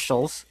the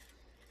Marshalls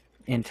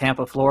in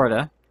Tampa,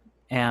 Florida,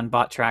 and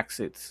bought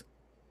tracksuits.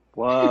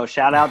 Whoa!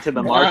 Shout out to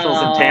the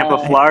Marshalls in Tampa,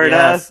 Florida.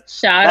 Yes.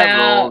 Shout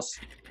out. Rules.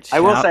 I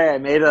will say I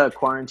made a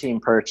quarantine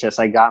purchase.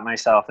 I got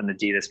myself an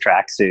Adidas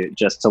tracksuit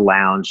just to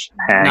lounge,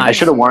 hang. Nice. I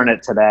should have worn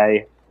it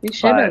today. You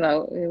should have,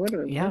 though. It would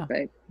have been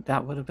perfect.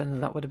 That would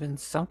have been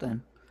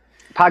something.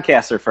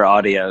 Podcasts are for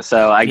audio,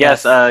 so I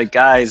guess,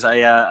 guys,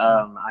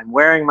 I'm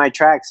wearing my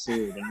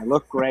tracksuit and I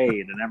look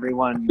great, and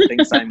everyone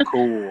thinks I'm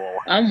cool.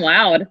 I'm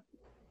wowed.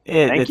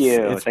 Thank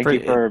you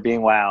for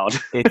being wowed.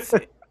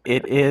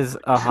 It is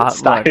a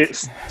hot look.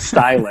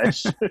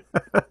 Stylish.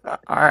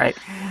 All right,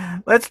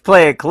 let's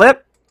play a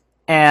clip.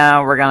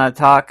 And we're going to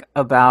talk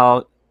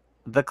about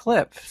the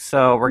clip.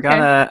 So we're going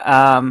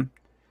to...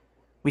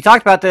 we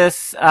talked about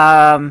this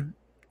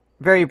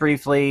very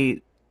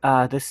briefly.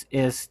 This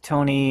is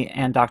Tony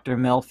and Dr.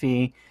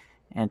 Melfi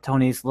and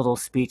Tony's little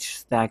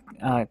speech that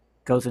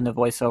goes into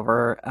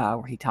voiceover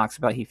where he talks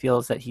about he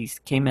feels that he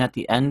came in at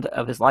the end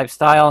of his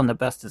lifestyle and the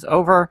best is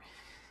over.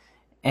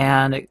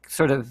 And it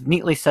sort of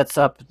neatly sets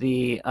up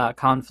the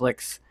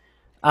conflicts.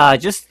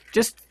 Just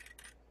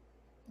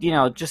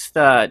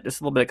a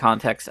little bit of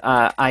context.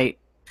 I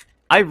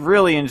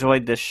really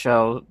enjoyed this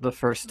show the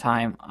first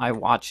time I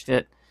watched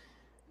it.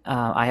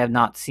 I have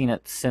not seen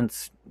it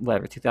since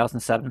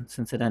 2007,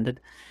 since it ended.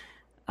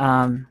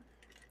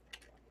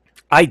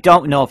 I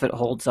don't know if it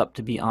holds up,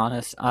 to be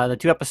honest. The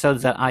 2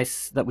 episodes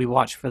that we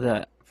watched for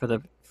the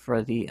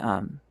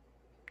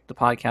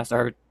podcast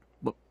are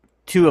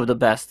 2 of the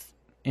best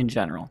in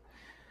general.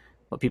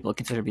 What people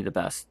consider to be the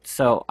best.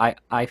 So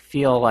I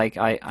feel like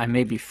I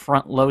may be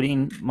front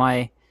loading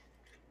my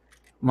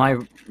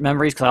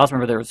memories, because I also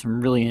remember there were some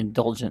really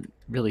indulgent,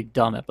 really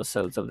dumb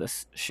episodes of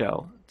this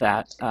show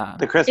that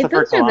the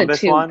Christopher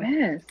Columbus one.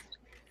 Best.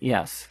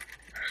 Yes,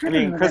 I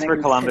mean Christopher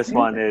Columbus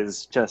one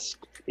is just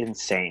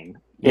insane.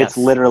 Yes. It's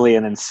literally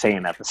an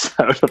insane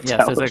episode of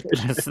television.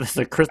 There's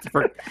a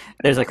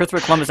Christopher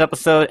Columbus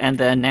episode, and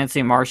then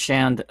Nancy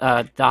Marchand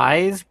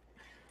dies,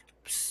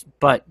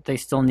 but they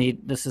still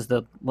need. This is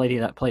the lady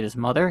that played his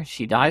mother.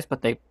 She dies,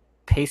 but they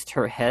paste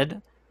her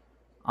head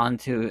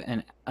onto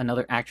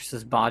another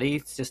actress's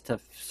body just to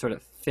sort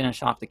of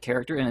finish off the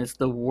character, and it's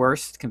the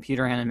worst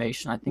computer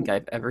animation I think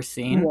I've ever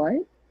seen.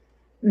 What?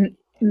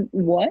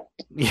 What?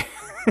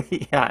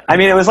 Yeah. I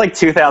mean, it was like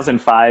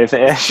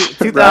 2005-ish.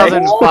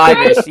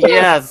 2005-ish.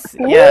 Yes.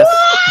 Yes.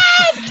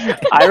 What?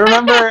 I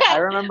remember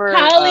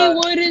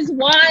Hollywood is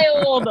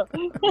wild.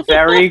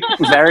 Very,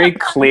 very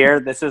clear.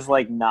 This is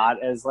like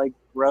not as like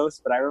gross,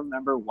 but I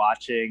remember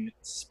watching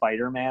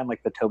Spider-Man,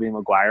 like the Tobey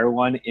Maguire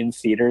one, in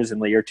theaters in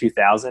the year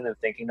 2000 and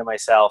thinking to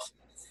myself,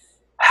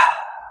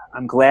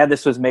 I'm glad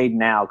this was made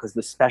now because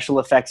the special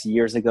effects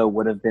years ago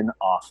would have been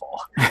awful.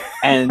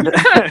 And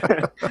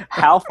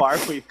how far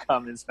we've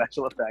come in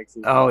special effects.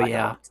 Wild.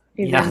 Yeah.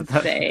 It's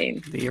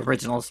insane. The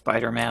original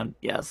Spider-Man,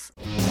 yes.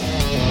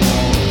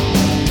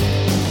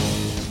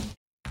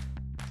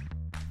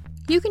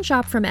 You can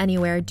shop from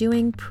anywhere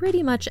doing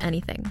pretty much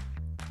anything.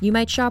 You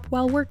might shop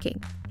while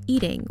working,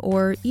 eating,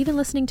 or even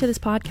listening to this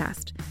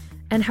podcast.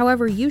 And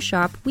however you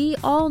shop, we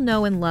all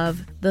know and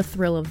love the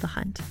thrill of the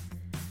hunt.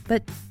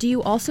 But do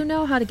you also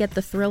know how to get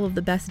the thrill of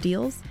the best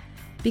deals?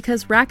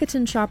 Because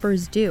Rakuten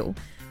shoppers do.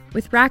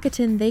 With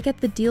Rakuten, they get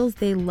the deals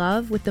they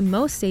love with the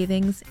most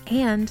savings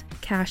and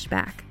cash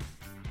back.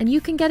 And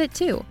you can get it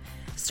too.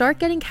 Start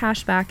getting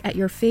cash back at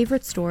your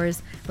favorite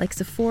stores like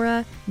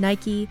Sephora,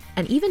 Nike,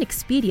 and even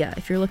Expedia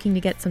if you're looking to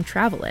get some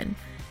travel in.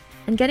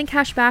 And getting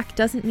cash back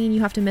doesn't mean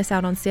you have to miss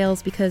out on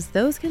sales because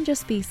those can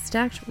just be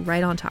stacked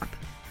right on top.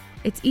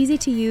 It's easy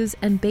to use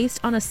and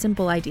based on a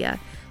simple idea.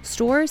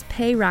 Stores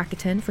pay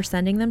Rakuten for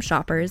sending them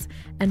shoppers,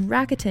 and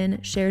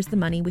Rakuten shares the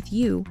money with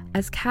you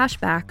as cash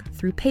back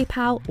through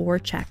PayPal or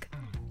check.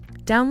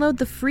 Download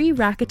the free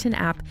Rakuten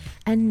app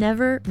and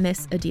never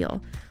miss a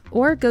deal.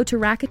 Or go to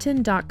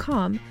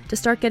Rakuten.com to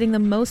start getting the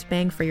most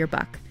bang for your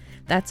buck.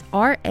 That's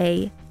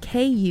Rakuten.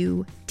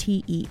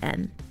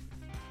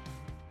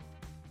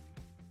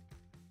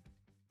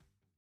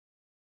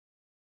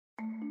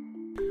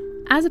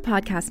 As a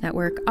podcast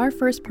network, our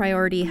first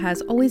priority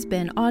has always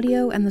been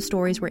audio and the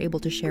stories we're able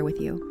to share with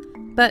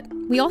you. But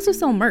we also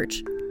sell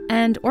merch,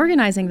 and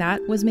organizing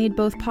that was made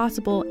both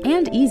possible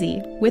and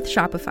easy with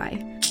Shopify.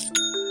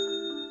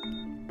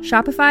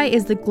 Shopify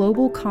is the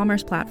global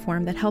commerce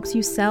platform that helps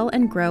you sell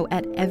and grow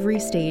at every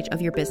stage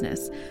of your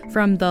business,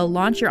 from the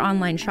launch your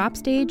online shop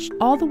stage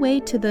all the way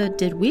to the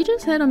did we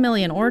just hit 1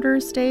 million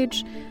orders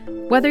stage.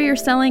 Whether you're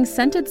selling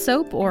scented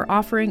soap or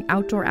offering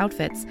outdoor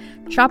outfits,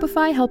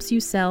 Shopify helps you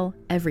sell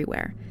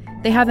everywhere.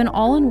 They have an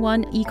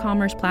all-in-one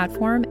e-commerce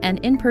platform and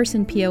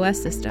in-person POS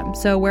system,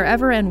 so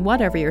wherever and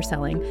whatever you're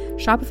selling,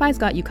 Shopify's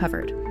got you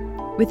covered.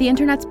 With the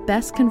internet's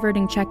best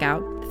converting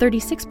checkout,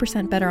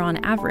 36% better on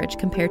average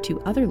compared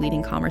to other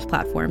leading commerce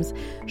platforms,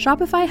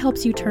 Shopify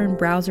helps you turn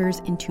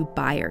browsers into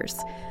buyers.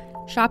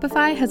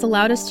 Shopify has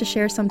allowed us to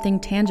share something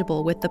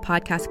tangible with the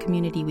podcast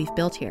community we've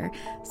built here,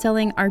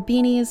 selling our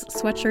beanies,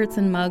 sweatshirts,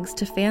 and mugs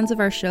to fans of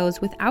our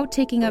shows without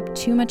taking up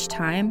too much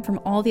time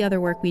from all the other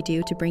work we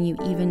do to bring you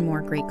even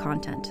more great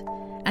content.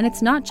 And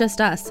it's not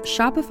just us.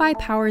 Shopify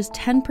powers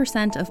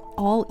 10% of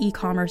all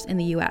e-commerce in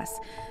the US.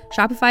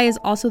 Shopify is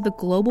also the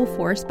global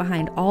force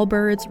behind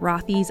Allbirds,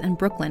 Rothy's, and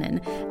Brooklinen,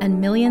 and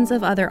millions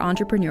of other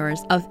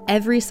entrepreneurs of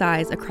every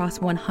size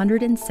across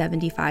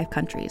 175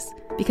 countries.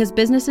 Because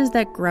businesses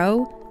that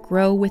grow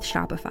with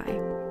Shopify.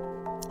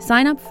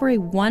 Sign up for a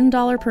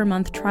 $1 per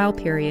month trial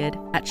period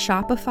at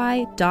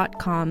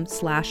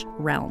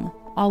shopify.com/realm,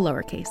 all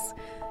lowercase.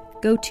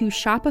 Go to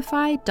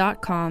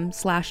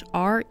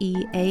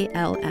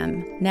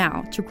shopify.com/REALM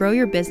now to grow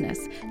your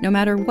business, no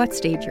matter what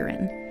stage you're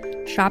in.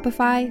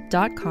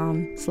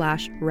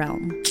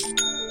 Shopify.com/realm.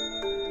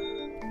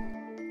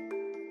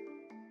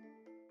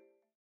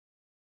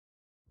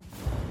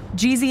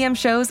 GZM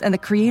Shows and the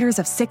creators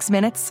of 6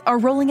 Minutes are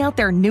rolling out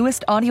their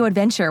newest audio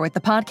adventure with the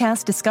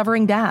podcast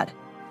Discovering Dad.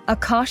 A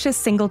cautious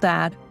single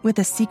dad with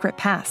a secret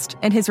past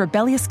and his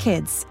rebellious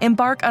kids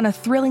embark on a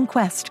thrilling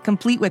quest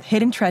complete with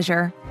hidden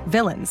treasure,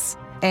 villains,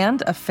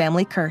 and a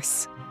family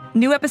curse.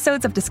 New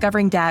episodes of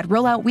Discovering Dad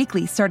roll out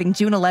weekly starting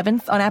June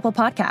 11th on Apple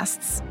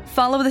Podcasts.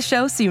 Follow the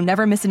show so you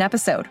never miss an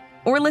episode.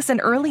 Or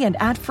listen early and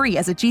ad-free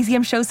as a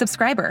GZM Shows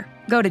subscriber.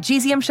 Go to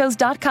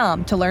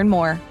gzmshows.com to learn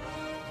more.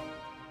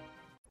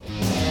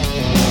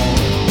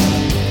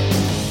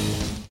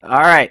 All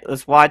right,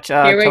 let's watch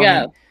Here we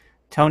go.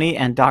 Tony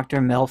and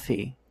Dr.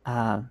 Melfi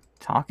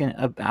talking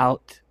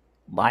about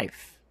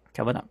life.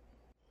 Coming up.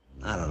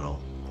 I don't know.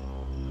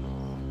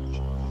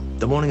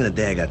 The morning of the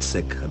day I got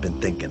sick, I've been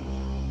thinking.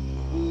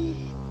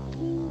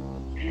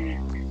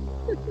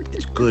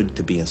 It's good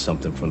to be in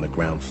something from the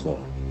ground floor.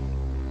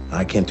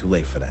 I came too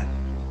late for that.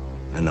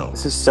 I know.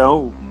 This is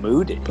so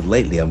moody. But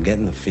lately I'm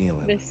getting the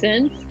feeling The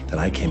sense? that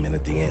I came in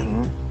at the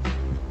end.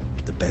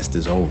 Mm-hmm. The best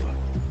is over.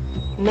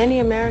 Many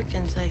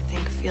Americans, I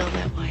think, feel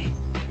that way.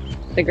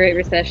 The Great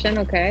Recession,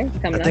 okay. It's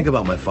coming I think up.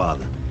 about my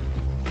father.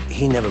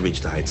 He never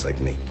reached the heights like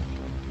me.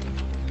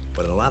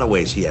 But in a lot of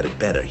ways, he had it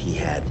better. He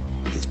had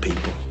his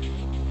people.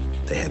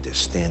 They had their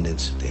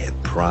standards. They had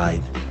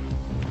pride.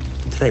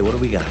 Today, what do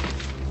we got?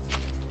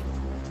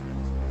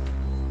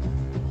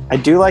 I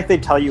do like they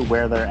tell you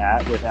where they're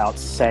at without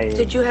saying.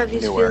 Did you have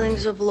these anywhere.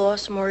 feelings of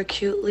loss more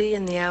acutely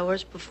in the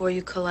hours before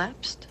you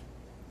collapsed?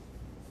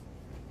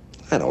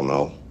 I don't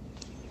know.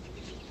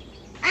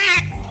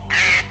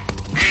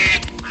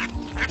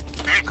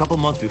 A couple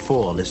months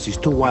before all this, these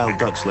 2 wild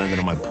ducks landed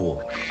in my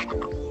pool.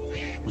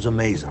 It was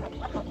amazing.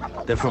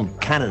 They're from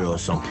Canada or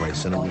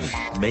someplace, and it was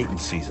mating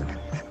season.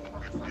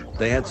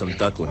 They had some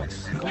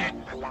ducklings.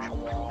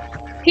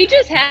 He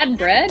just had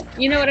bread.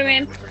 You know what I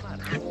mean?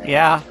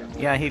 Yeah.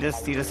 He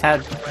just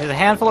had a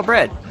handful of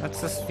bread.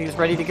 He was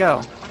ready to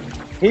go.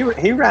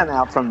 He ran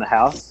out from the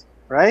house,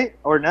 right?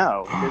 Or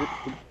no?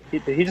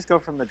 Did he just go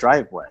from the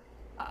driveway?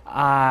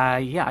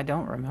 Yeah, I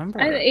don't remember.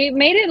 It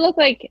made it look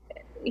like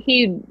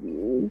he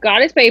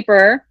got his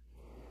paper,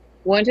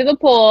 went to the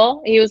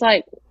pool. He was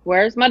like,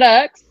 "Where's my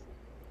ducks?"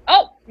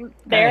 Oh,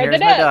 there are the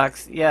ducks. My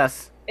ducks.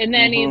 Yes. And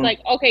then he's like,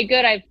 "Okay,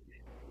 good. I've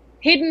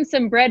hidden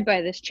some bread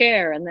by this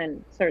chair," and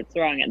then starts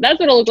throwing it. That's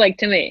what it looked like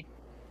to me.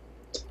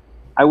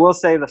 I will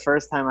say the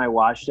first time I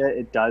watched it,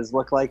 it does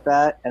look like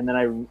that. And then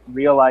I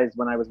realized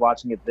when I was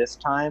watching it this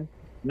time,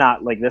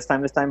 not like this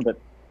time, but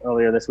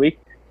earlier this week,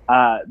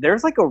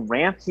 there's like a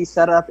ramp he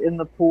set up in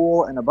the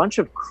pool and a bunch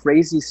of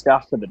crazy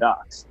stuff for the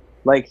ducks.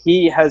 Like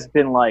he has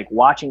been like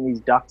watching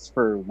these ducks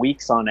for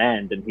weeks on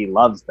end and he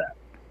loves them.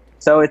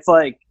 So it's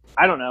like,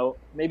 I don't know,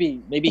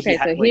 maybe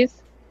okay,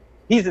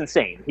 he's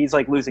insane. He's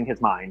like losing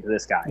his mind,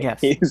 this guy. Yes.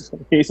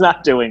 He's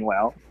not doing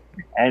well.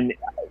 And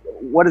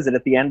what is it?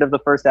 At the end of the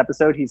first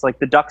episode, he's like,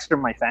 the ducks are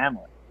my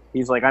family.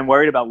 He's like, I'm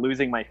worried about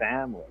losing my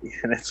family.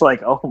 And it's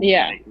like, oh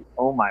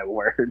my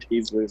word,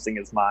 he's losing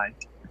his mind.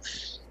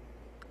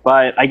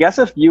 But I guess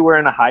if you were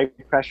in a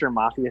high-pressure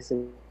mafia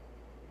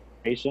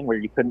situation where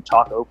you couldn't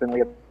talk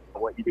openly about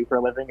what you do for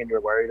a living and you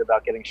were worried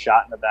about getting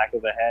shot in the back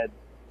of the head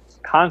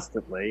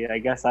constantly, I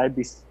guess I'd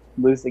be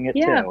losing it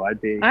too. I'd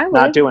be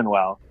not doing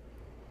well.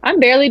 I'm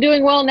barely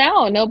doing well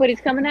now.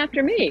 Nobody's coming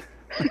after me.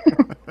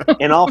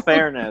 In all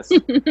fairness,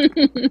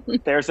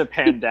 there's a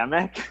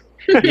pandemic.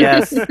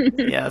 Yes.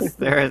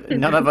 There is.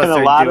 None of us and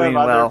are a lot doing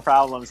of other well.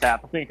 problems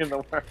happening in the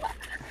world.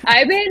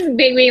 I've been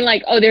being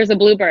like, oh, there's a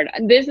bluebird.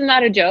 This is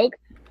not a joke.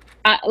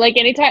 Like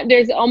anytime,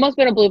 there's almost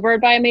been a bluebird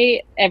by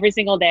me every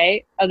single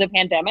day of the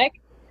pandemic.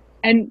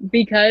 And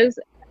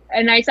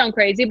I sound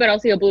crazy, but I'll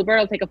see a bluebird,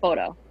 I'll take a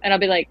photo. And I'll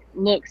be like,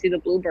 look, see the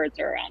bluebirds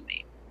are around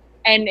me.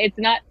 And it's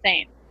not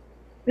sane.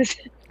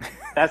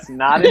 That's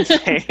not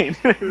insane.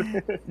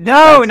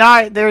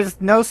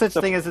 There's no such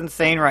thing as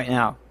insane right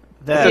now.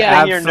 That's the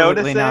thing you're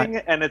noticing,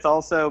 and it's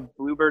also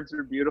bluebirds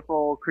are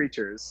beautiful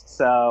creatures.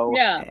 So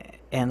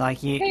and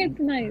like it's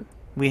nice.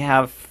 We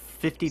have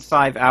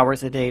 55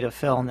 hours a day to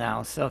film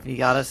now, so if you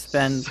gotta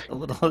spend a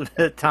little bit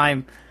of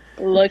time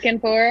looking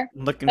for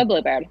a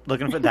bluebird,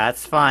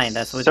 that's fine.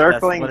 That's what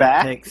circling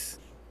back it takes.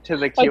 To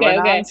the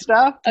QAnon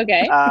stuff.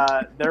 Okay.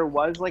 There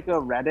was like a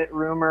Reddit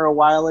rumor a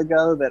while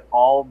ago that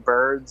all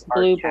birds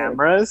are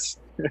cameras.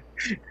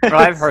 Well,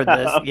 I've heard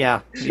this.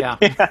 Yeah.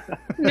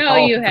 No,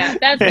 you have.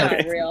 That's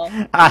not real.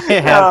 I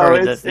have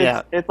heard this.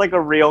 It's like a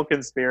real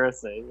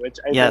conspiracy, which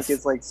I think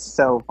is like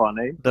so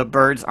funny. The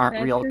birds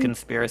aren't real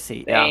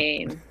conspiracy.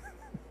 Yeah.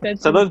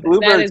 So those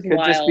bluebirds could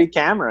just be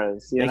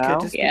cameras, you know?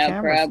 Could just be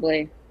cameras.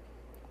 Probably.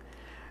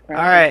 All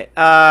right.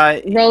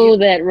 Roll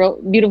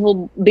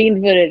beautiful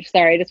bean footage.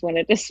 Sorry, I just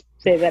wanted to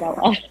say that out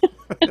loud.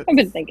 I've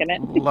been thinking it.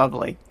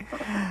 Lovely.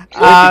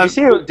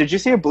 Did you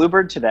see a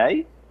bluebird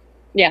today?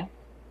 Yeah.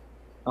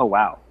 Oh,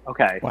 wow.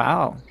 Okay.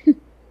 Wow.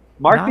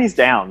 Mark these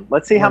down.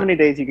 Let's see how many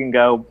days you can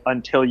go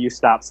until you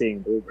stop seeing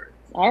bluebirds.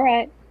 All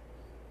right.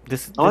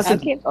 Is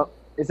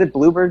it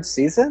bluebird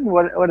season?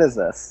 What is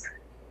this?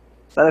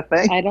 Is that a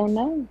thing? I don't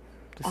know.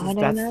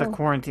 That's the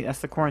quarantine. That's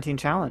the quarantine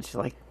challenge.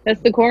 Like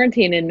that's the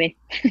quarantine in me.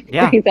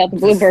 Yeah, brings out the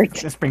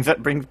bluebirds. This brings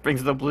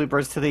the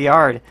bluebirds to the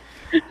yard.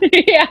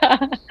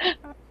 Yeah.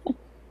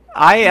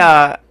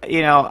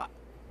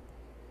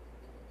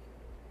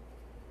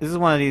 This is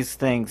one of these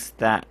things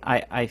that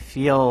I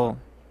feel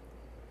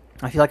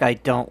like I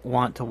don't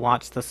want to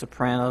watch The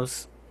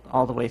Sopranos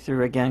all the way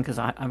through again because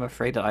I'm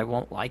afraid that I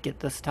won't like it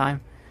this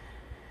time.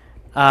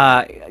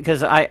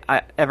 Because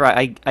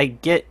I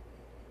get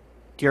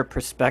your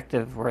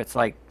perspective where it's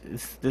like,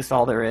 is this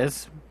all there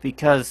is?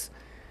 Because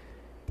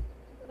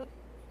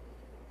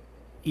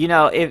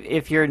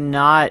if you're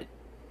not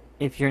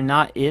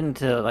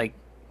into like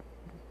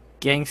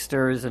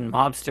gangsters and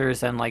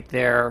mobsters and like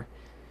their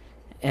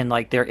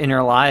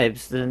inner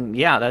lives, then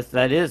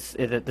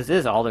this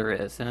is all there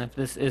is. And if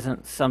this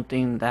isn't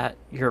something that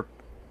you're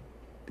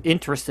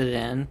interested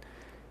in,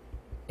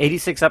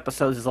 86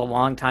 episodes is a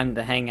long time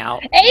to hang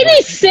out.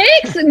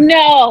 86?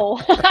 No.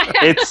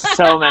 It's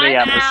so many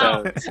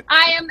episodes.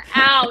 I am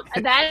out.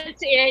 That's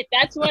it.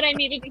 That's what I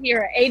needed to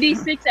hear.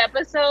 86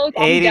 episodes?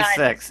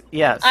 86, done.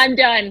 Yes. I'm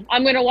done.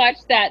 I'm going to watch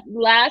that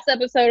last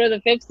episode of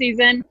the 5th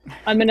season.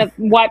 I'm going to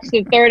watch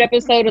the 3rd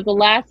episode of the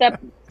last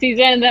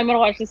season, and then I'm going to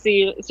watch the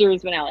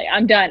series finale.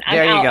 I'm done.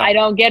 I'm out. I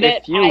don't get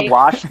it. If you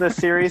watch the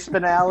series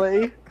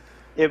finale,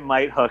 it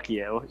might hook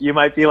you. You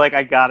might be like,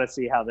 I gotta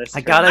see how this. I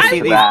gotta see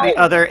the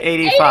other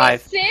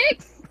 85.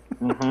 86?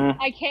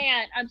 Mm-hmm. I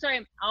can't. I'm sorry.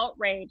 I'm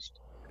outraged.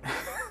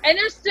 And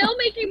they're still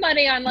making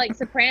money on like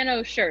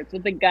Soprano shirts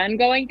with the gun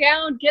going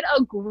down. Get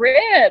a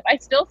grip. I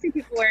still see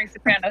people wearing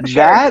Soprano shirts.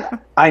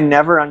 That, I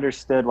never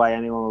understood why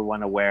anyone would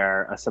want to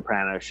wear a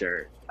Soprano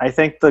shirt. I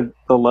think the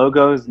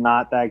logo's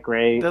not that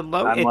great. I'm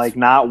like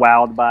not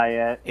wowed by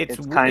it.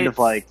 It's kind of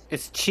like...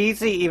 It's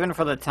cheesy even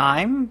for the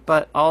time,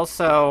 but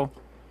also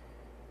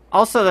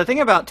the thing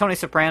about Tony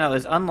Soprano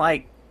is,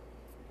 unlike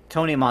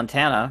Tony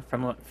Montana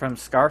from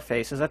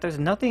Scarface, is that there's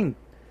nothing...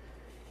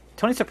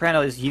 Tony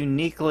Soprano is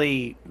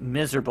uniquely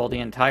miserable the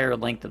entire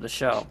length of the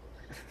show.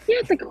 Yeah,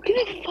 it's like,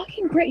 get a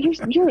fucking great.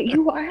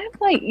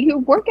 You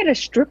work at a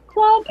strip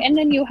club and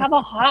then you have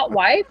a hot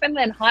wife and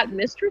then hot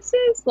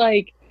mistresses.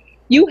 Like,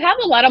 you have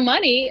a lot of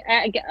money.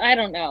 I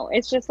don't know.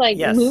 It's just like,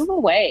 move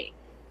away.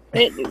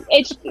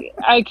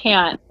 I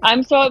can't.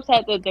 I'm so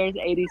upset that there's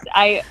 80s.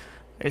 I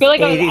feel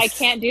like I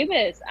can't do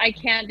this. I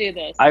can't do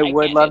this. I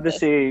would love to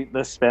see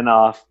the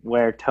spin-off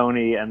where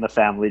Tony and the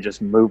family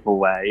just move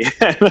away.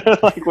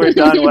 Like, we're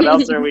done. What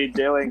else are we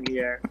doing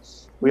here?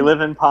 We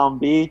live in Palm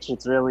Beach.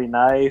 It's really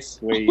nice.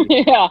 I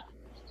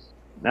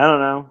don't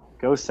know.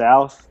 Go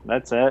south.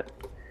 That's it.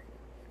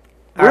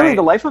 Really,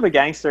 the life of a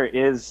gangster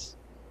is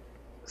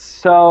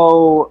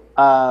so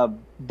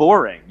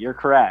boring. You're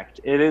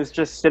correct. It is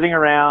just sitting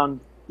around,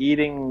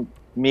 eating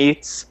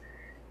meats,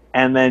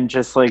 and then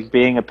just like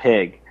being a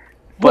pig.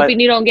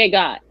 Hoping you don't get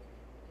got.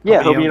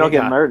 Yeah, hoping you don't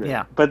get murdered.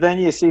 Yeah. But then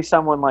you see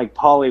someone like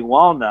Paulie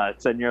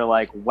Walnuts, and you're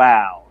like,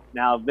 wow,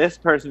 now this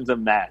person's a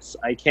mess.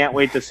 I can't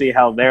wait to see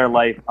how their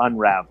life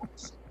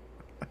unravels.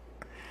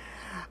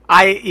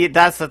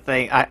 That's the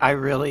thing. I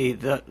really,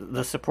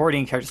 the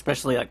supporting characters,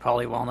 especially like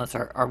Paulie Walnuts,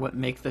 are what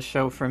make the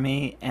show for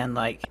me. And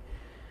like,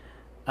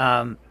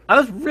 I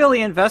was really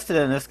invested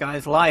in this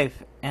guy's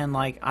life, and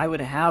like, I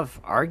would have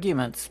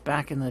arguments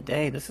back in the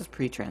day. This is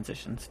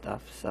pre-transition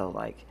stuff, so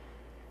like,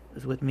 it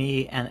was with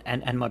me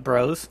and my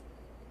bros. It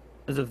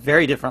was a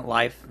very different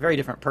life, very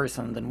different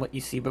person than what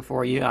you see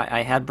before you.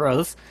 I had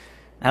bros.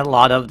 I had a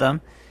lot of them.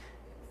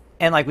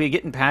 And like, we'd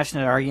get in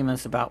passionate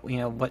arguments about, you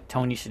know, what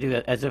Tony should do,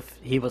 as if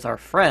he was our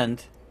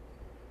friend.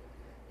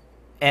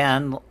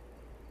 And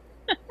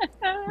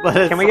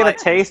but can we get a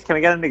taste? Can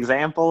we get an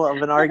example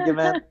of an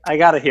argument? I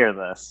gotta hear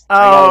this.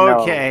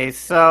 Okay,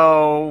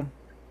 so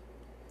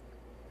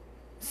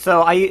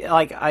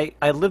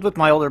I lived with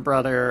my older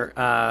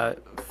brother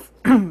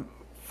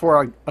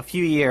for a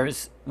few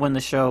years when the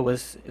show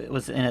was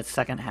in its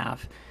second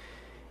half.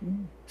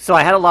 So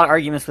I had a lot of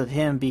arguments with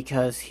him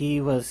because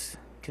he was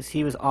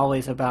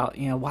always about,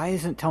 you know, why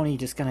isn't Tony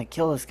just gonna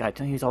kill this guy?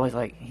 Tony was always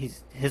like,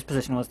 his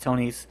position was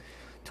Tony's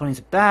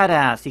a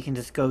badass. He can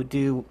just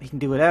he can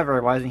do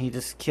whatever. Why doesn't he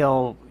just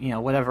kill, you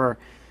know, whatever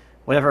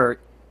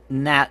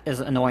Nat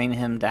is annoying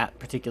him that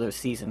particular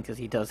season? Because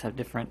he does have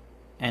different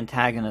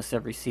antagonists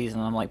every season.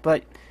 I'm like,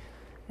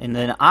 and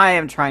then I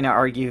am trying to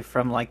argue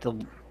from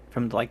the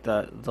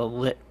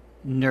lit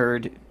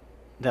nerd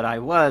that I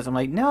was. I'm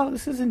like, no,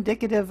 this is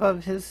indicative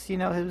of his, you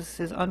know, his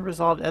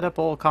unresolved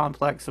Oedipal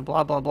complex, and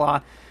blah blah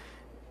blah,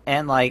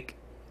 and like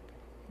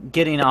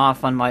getting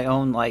off on my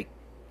own like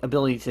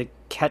ability to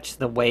catch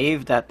the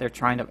wave that they're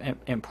trying to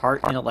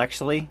impart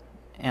intellectually.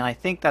 And I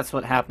think that's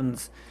what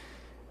happens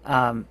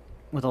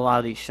with a lot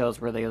of these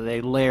shows, where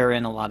they layer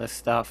in a lot of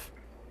stuff.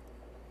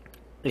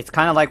 It's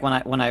kind of like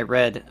when I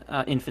read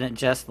Infinite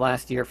Jest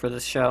last year for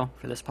this show,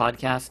 for this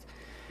podcast.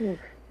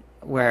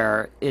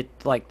 Where it,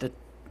 like,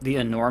 the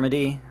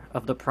enormity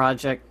of the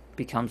project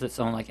becomes its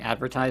own, like,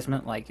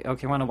 advertisement. Like,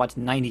 okay, I want to watch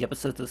 90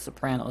 episodes of The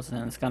Sopranos,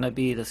 and it's going to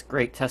be this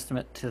great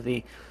testament to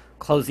the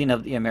closing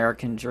of the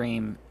American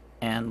dream,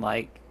 and,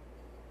 like,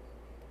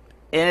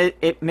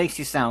 it makes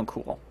you sound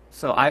cool.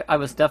 So I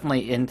was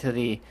definitely into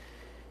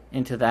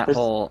that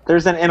whole...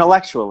 There's an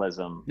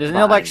intellectualism. There's an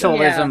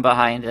intellectualism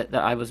behind it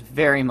that I was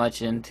very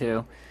much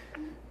into.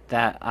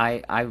 That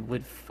I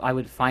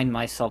would find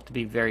myself to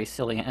be very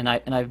silly, and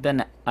I've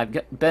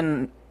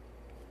been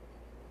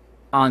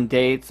on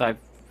dates. I've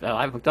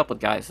hooked up with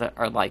guys that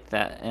are like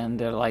that, and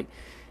they're like,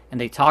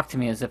 and they talk to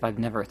me as if I've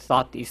never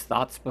thought these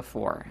thoughts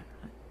before,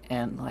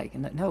 and like,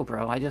 no,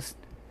 bro,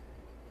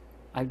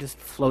 I've just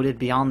floated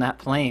beyond that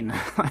plane.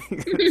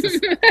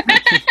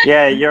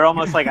 Yeah, you're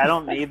almost like, I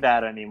don't need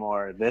that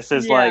anymore. This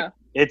is like,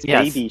 it's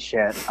baby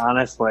shit.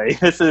 Honestly,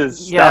 this is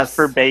stuff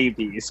for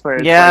babies. Where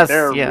it's like,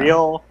 there are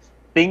real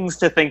things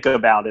to think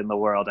about in the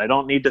world. I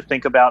don't need to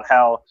think about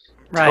how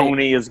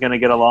Tony is going to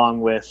get along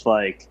with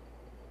like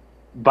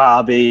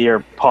Bobby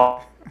or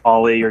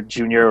Paulie or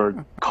Junior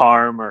or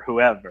Carm or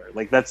whoever.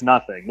 Like, that's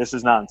nothing. This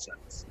is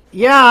nonsense.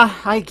 Yeah,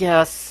 I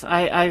guess.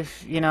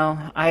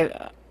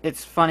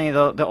 It's funny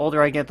though. The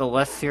older I get, the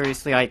less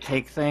seriously I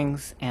take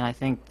things, and I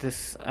think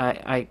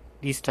I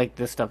used to take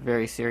this stuff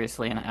very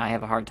seriously, and I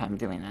have a hard time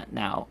doing that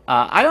now.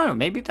 I don't know.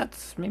 Maybe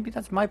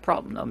that's my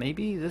problem, though.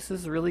 Maybe this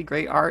is really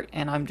great art,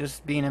 and I'm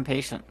just being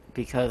impatient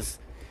because,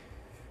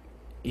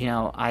 you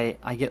know, I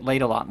get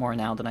laid a lot more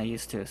now than I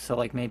used to. So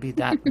like, maybe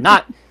that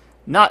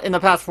not in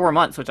the past 4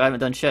 months, which I haven't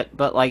done shit,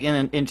 but like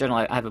in general,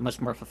 I have a much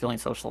more fulfilling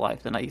social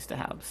life than I used to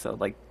have. So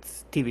like,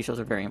 TV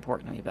shows are very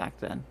important to me back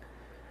then.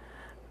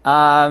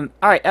 All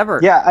right, Ever.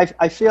 Yeah,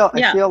 I feel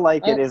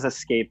like it is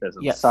escapism.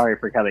 Yes. Sorry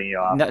for cutting you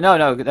off.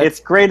 No. It's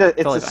great. It's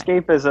totally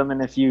escapism, fine.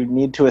 and if you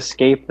need to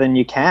escape, then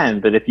you can.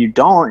 But if you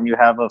don't, and you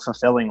have a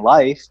fulfilling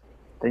life,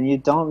 then you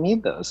don't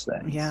need those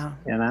things. Yeah.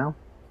 You know.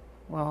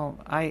 Well,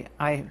 I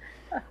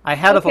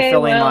had a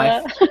fulfilling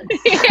life.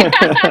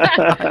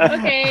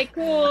 Okay,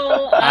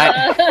 cool.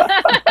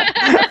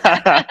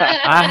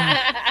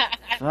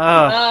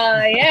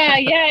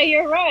 Yeah,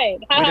 you're right.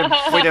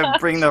 way to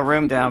bring the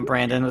room down,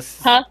 Brandon.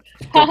 Let's go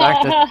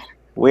back to...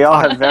 We all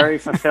have very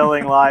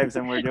fulfilling lives,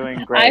 and we're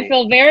doing great. I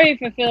feel very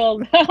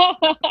fulfilled.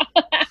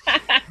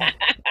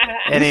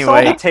 Anyway, you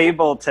saw the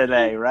table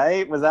today,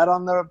 right? Was that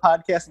on the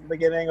podcast at the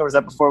beginning, or was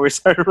that before we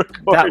started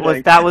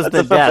recording? That was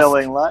the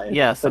fulfilling desk. life.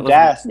 Yes, the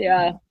desk.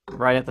 Yeah,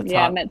 right at the top.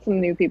 Yeah, I met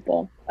some new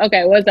people.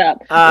 Okay, what's up?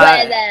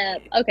 What's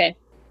up? Okay.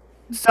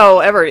 So,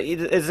 Ever,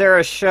 is there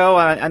a show?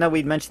 I know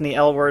we mentioned the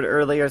L word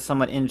earlier,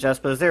 somewhat in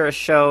jest, but is there a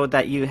show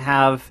that you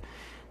have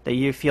that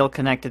you feel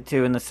connected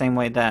to in the same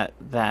way that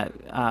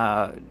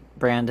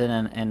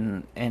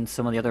Brandon and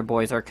some of the other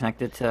boys are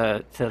connected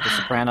to The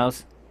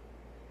Sopranos?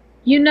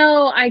 You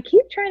know, I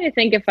keep trying to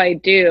think if I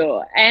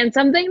do. And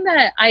something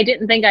that I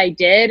didn't think I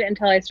did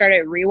until I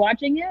started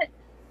rewatching it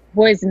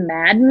was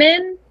Mad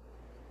Men.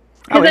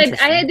 Because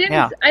I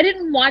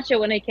didn't watch it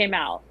when it came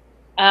out.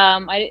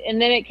 And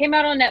then it came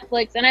out on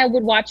Netflix, and I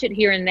would watch it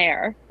here and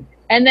there.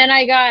 And then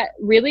I got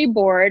really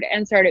bored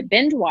and started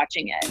binge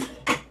watching it.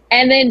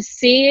 And then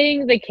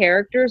seeing the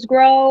characters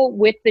grow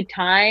with the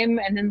time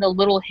and then the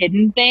little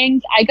hidden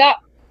things, I got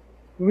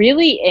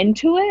really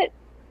into it.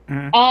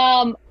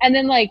 Mm-hmm. And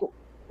then like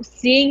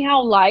seeing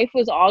how life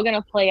was all going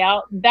to play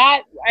out,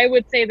 that I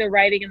would say the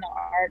writing and the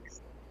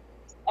arcs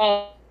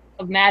of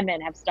Mad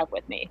Men have stuck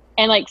with me.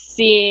 And like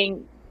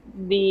seeing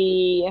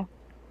the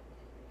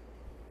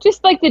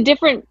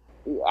different,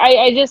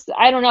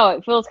 I don't know,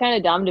 it feels kind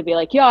of dumb to be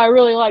like, yeah, I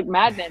really like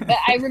Mad Men. But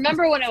I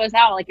remember when it was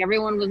out, like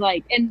everyone was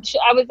like, and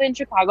I was in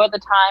Chicago at the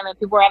time, and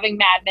people were having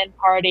Mad Men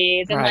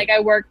parties, and like I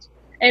worked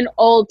in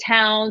Old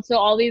Town, so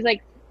all these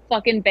like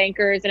fucking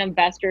bankers and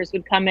investors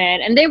would come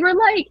in, and they were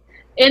like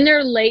in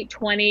their late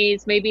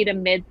 20s, maybe to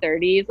mid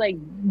 30s, like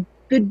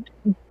the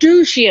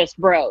douchiest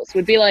bros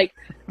would be like,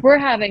 we're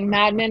having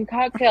Mad Men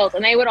cocktails,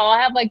 and they would all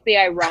have like the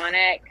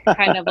ironic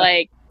kind of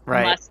like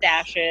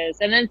mustaches,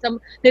 and then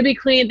they'd be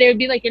clean, they would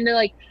be like into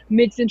like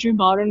mid-century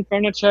modern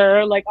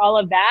furniture, like all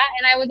of that.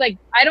 And I was like,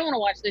 I don't want to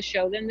watch this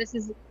show then.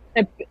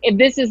 If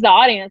this is the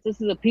audience, this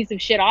is a piece of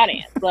shit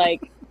audience.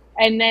 Like,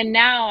 and then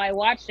now I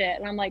watch it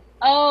and I'm like,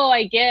 oh,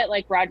 I get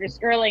like Roger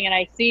Sterling, and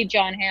I see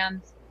Jon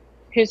Hamm's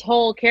his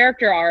whole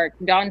character arc,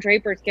 Don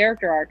Draper's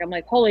character arc. I'm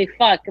like, holy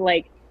fuck,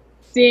 like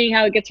seeing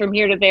how it gets from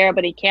here to there,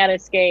 but he can't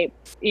escape,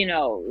 you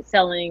know,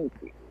 selling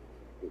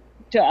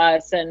to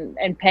us,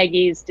 and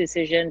Peggy's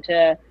decision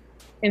to,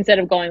 instead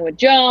of going with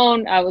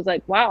Joan, I was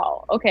like,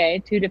 wow,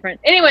 okay, two different.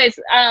 Anyways,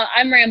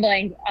 I'm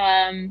rambling.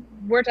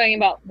 We're talking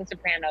about The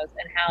Sopranos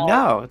and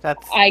how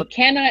I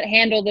cannot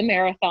handle the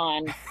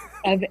marathon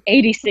of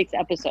 86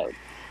 episodes.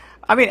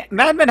 I mean,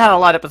 Mad Men had a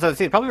lot of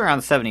episodes, probably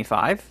around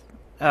 75.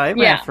 It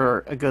ran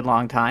for a good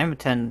long time,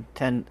 10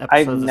 episodes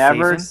I've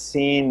never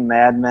seen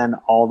Mad Men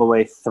all the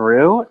way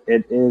through.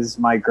 It is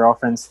my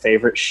girlfriend's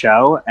favorite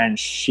show, and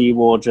she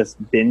will just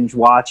binge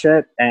watch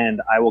it,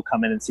 and I will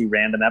come in and see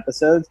random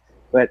episodes.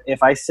 But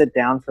if I sit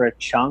down for a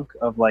chunk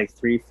of like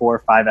 3,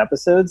 4, 5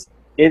 episodes,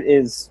 it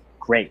is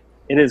great.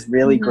 It is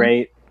really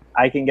great.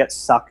 I can get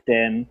sucked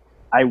in.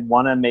 I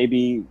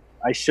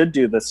should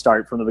do the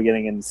start from the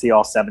beginning and see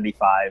all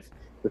 75,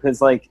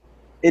 because like,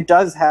 it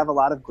does have a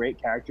lot of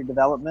great character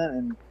development,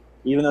 and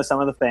even though some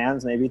of the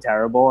fans may be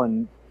terrible,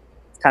 and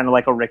it's kind of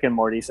like a Rick and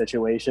Morty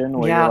situation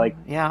where you're like,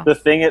 the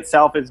thing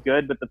itself is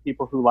good, but the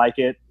people who like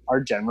it are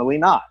generally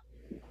not.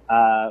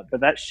 But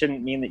that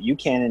shouldn't mean that you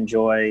can't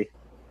enjoy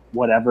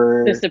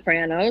whatever The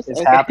Sopranos is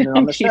happening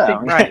on the show.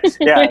 Right.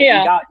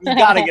 Yeah. You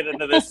got to get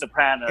into this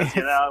Sopranos,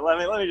 you know.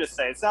 Let me just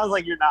say, it sounds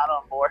like you're not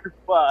on board,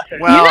 but you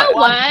know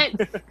what?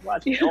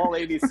 Watch all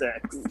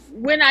 86.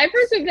 When I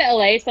first moved to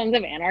LA, Sons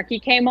of Anarchy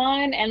came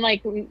on, and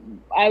like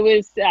I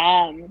was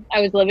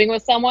living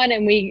with someone,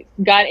 and we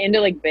got into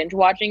like binge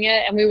watching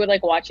it, and we would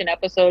like watch an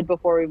episode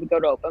before we would go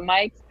to open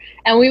mics,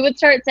 and we would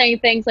start saying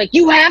things like,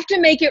 you have to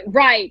make it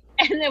right.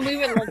 And then we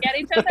would look at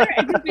each other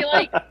and just be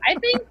like, I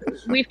think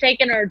we've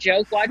taken our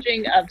joke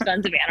watching of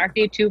Sons of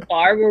Anarchy too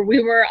far, where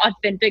we were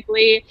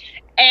authentically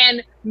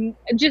and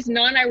just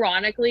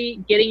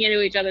non-ironically getting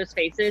into each other's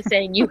faces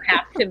saying, you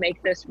have to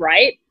make this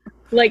right,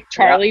 like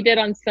Charlie did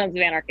on Sons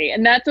of Anarchy.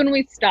 And that's when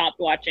we stopped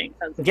watching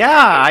Sons of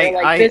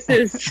Anarchy. This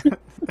is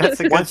that's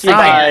a good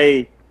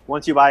sign.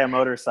 Once you buy a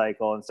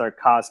motorcycle and start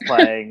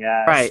cosplaying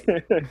as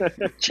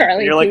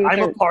Charlie, you're like,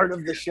 I'm a part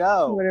of the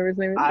show. Whatever his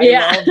name is.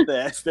 I love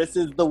this. This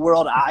is the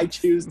world I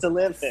choose to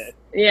live in.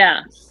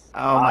 Yeah.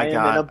 Oh my God.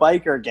 I am in a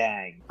biker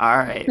gang. All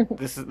right.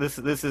 This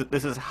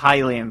is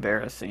highly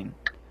embarrassing.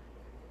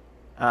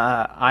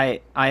 I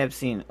have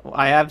seen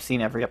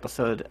every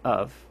episode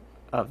of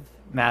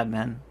Mad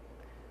Men.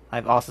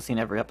 I've also seen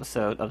every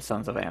episode of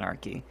Sons of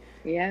Anarchy.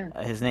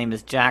 Yeah. His name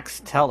is Jax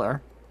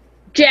Teller.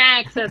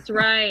 Jax, that's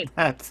right.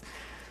 That's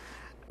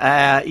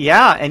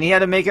yeah, and he had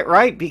to make it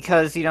right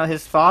because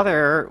his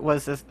father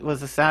was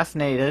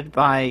assassinated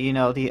by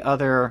the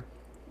other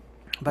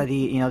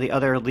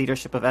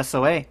leadership of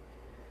SOA.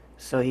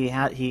 So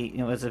he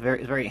was a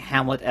very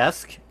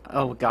Hamlet-esque.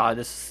 Oh God,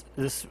 this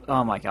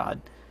oh my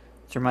God,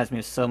 this reminds me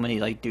of so many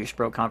like douche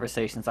bro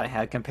conversations I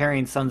had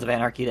comparing Sons of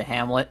Anarchy to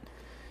Hamlet.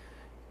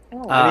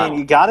 I mean,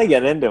 you got to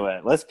get into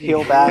it. Let's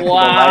peel back the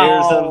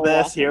layers of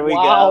this. Here we go.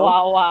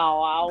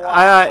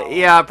 Wow.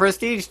 Yeah,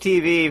 Prestige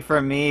TV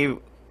for me.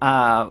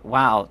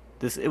 Wow,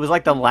 it was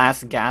like the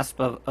last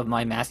gasp of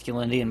my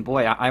masculinity, and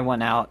boy, I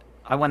went out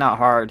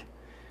hard.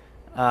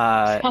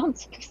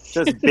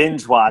 Just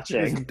binge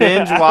watching.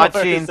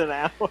 Hours and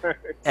hours.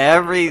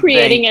 Everything.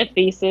 Creating a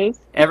thesis.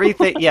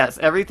 Everything. Yes,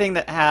 everything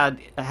that had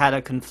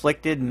a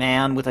conflicted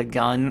man with a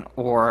gun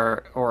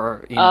or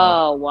a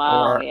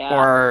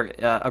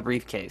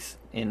briefcase.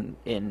 In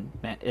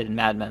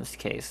Mad Men's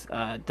case,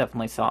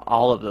 definitely saw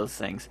all of those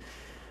things.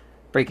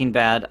 Breaking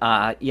Bad.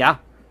 Yeah.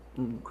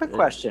 Quick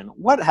question: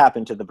 what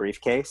happened to the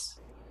briefcase?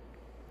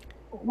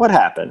 What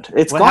happened?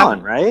 It's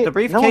gone, right? The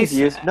briefcase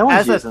no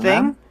one's as a using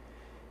thing. Them.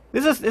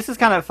 This is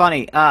kind of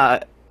funny.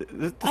 I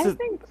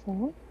think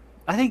so.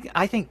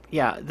 I think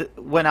yeah.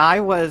 When I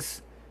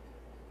was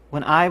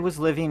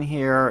living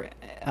here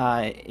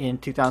in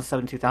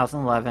 2007,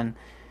 2011,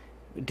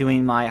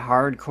 doing my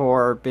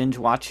hardcore binge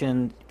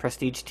watching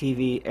Prestige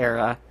TV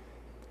era,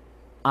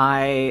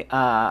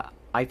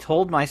 I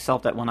told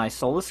myself that when I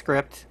sold a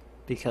script,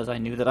 because I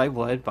knew that I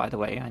would. By the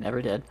way, I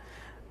never did.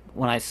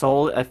 When I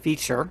sold a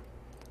feature,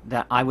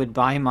 that I would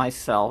buy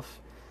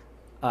myself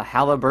a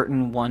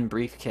Halliburton 1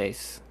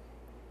 briefcase.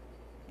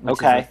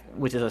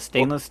 Which is a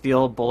stainless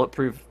steel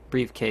bulletproof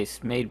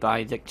briefcase made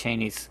by Dick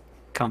Cheney's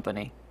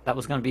company. That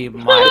was going to be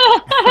my...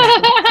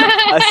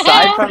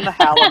 Aside from the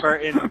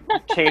Halliburton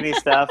Cheney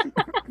stuff,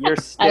 you're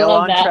still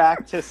on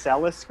track to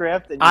sell a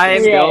script, and you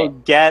can still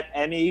get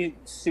any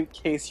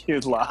suitcase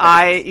you'd like.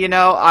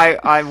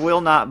 I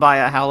will not buy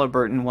a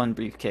Halliburton 1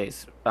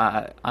 briefcase.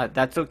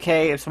 That's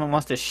okay if someone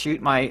wants to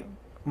shoot my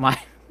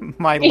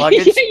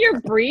luggage. Your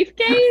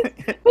briefcase?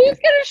 Who's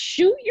gonna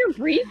shoot your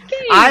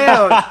briefcase? I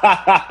don't.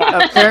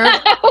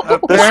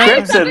 The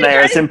script's in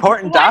there. It's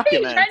important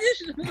documents.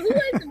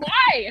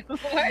 Why?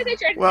 Why are they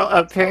trying to? Well,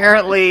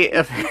 apparently,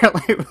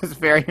 it was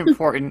very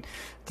important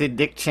to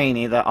Dick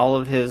Cheney that all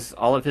of his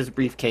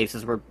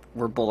briefcases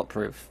were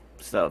bulletproof.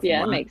 So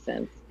that makes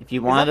sense. If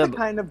you wanted the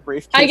kind of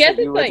briefcase that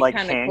you would like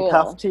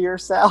handcuff to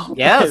yourself.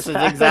 Yes, it's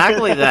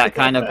exactly that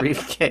kind of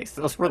briefcase.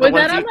 Those were was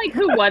that on like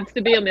Who Wants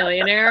to Be a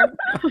Millionaire?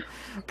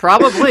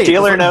 Probably.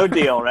 Deal or No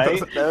Deal,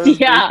 right?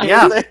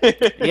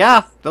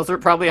 Yeah. Those were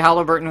probably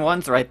Halliburton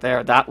 1s right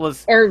there. That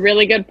was or a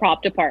really good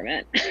prop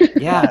department.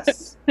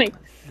 Yes.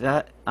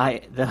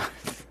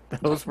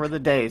 Those were the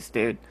days,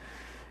 dude.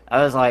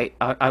 I was like,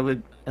 I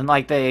would, and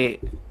like they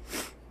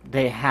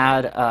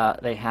had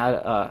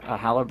a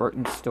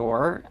Halliburton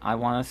store. I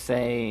want to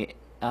say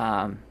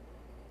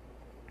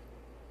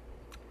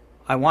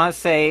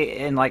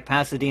in like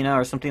Pasadena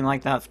or something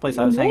like that. It's the place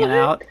I was hanging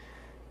out.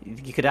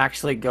 You could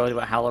actually go to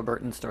a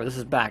Halliburton store. This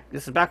is back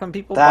when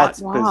people That's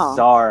bought.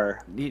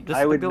 bizarre.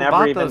 I would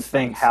never even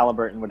think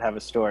Halliburton would have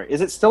a store. Is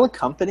it still a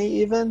company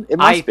even? It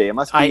must be. It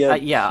must be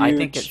I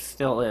think it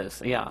still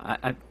is. Yeah.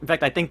 In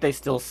fact, I think they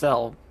still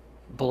sell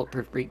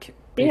bulletproof briefcases.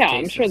 Yeah,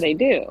 I'm sure they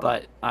do.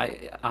 But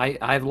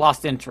I've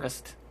lost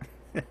interest.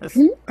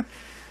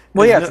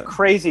 Well, yeah, it's a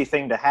crazy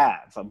thing to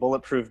have, a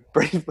bulletproof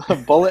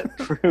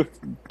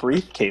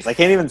briefcase. I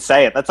can't even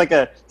say it. That's like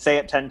a say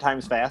it 10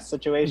 times fast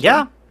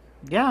situation.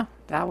 Yeah,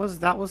 that was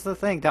the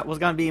thing. That was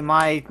going to be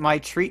my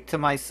treat to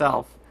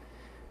myself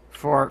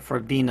for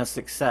being a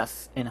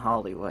success in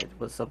Hollywood,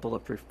 was a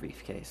bulletproof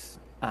briefcase.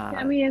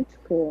 I mean, it's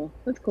cool.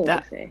 It's cool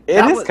to say.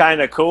 It is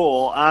kind of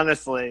cool,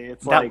 honestly.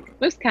 It's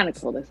kind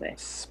of cool to say.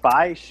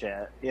 Spy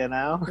shit, you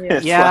know?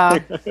 Yeah.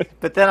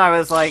 But then I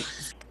was like,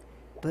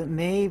 but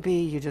maybe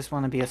you just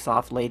want to be a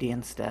soft lady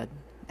instead.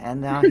 And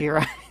now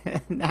here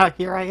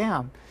I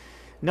am.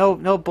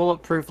 No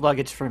bulletproof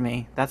luggage for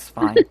me. That's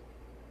fine.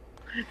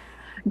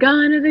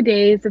 Gone are the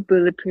days of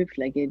bulletproof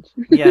luggage.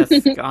 Yes,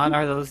 gone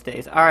are those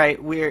days. All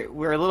right, we're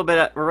we're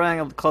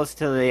running close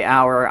to the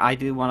hour. I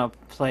do want to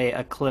play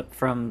a clip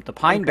from the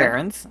Pine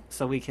Barrens,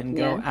 so we can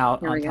go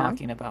out on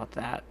talking about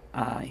that.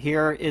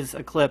 Here is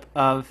a clip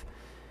of.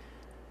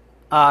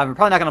 I'm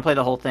probably not going to play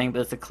the whole thing, but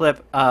it's a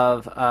clip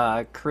of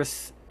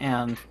Chris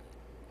and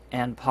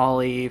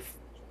Polly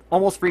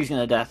almost freezing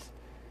to death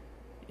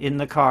in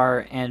the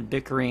car and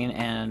bickering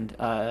and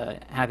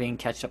having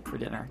ketchup for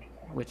dinner,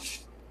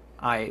 which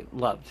I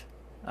loved.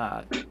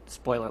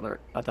 Spoiler alert.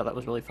 I thought that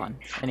was really fun.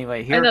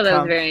 Anyway, here I thought that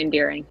was very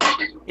endearing.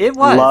 It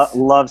was.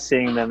 Love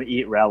seeing them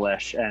eat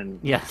relish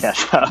and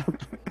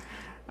ketchup.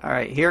 All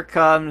right, here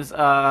comes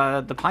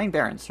the Pine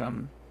Barrens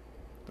from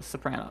The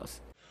Sopranos.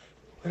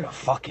 Where the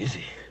fuck is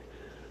he?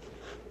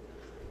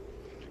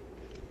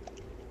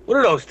 What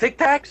are those, Tic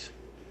Tacs?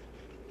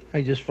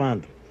 I just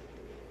found them.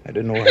 I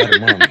didn't know I had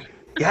them on me.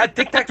 You had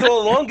Tic Tacs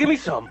all along? Give me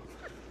some.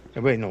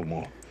 There ain't no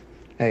more.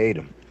 I ate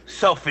them.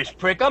 Selfish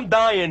prick, I'm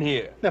dying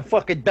here. Now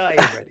fucking die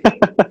already.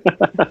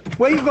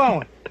 Where you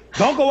going?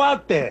 Don't go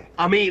out there.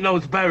 I'm eating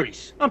those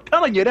berries. I'm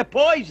telling you, they're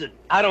poison.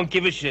 I don't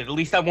give a shit. At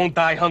least I won't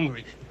die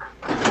hungry.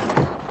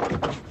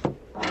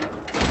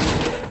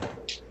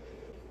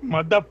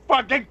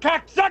 Motherfucking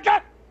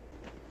cocksucker!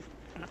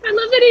 I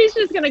love that he's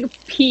just gonna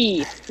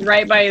pee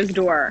right by his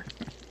door.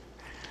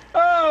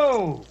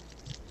 Oh!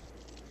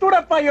 Do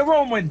that by your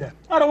own window.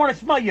 I don't want to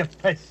smell your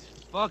piss.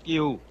 Fuck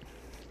you.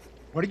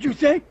 What did you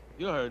say?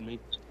 You heard me.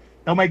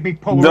 Don't make me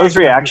pull those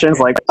reactions,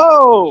 like,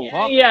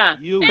 oh! Yeah.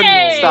 You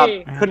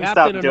Couldn't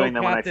stop doing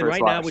them when I first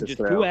right now watched with this just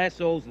through. two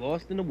assholes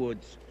lost in the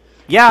woods.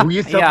 Yeah, Do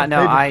yourself yeah, a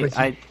no, favor, I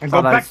Chrissy, and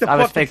thought go back to I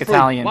was fucking fake sleep.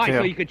 Italian Why, too.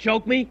 so you could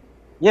choke me?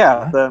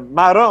 Yeah, the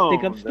marron.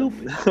 Think I'm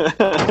stupid?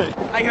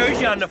 I heard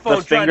you on the The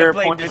phone trying finger to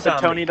blame pointed this that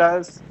on Tony me.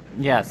 does.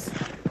 Yes.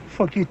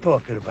 Fuck you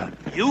talking about?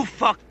 You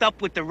fucked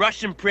up with the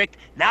Russian prick.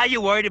 Now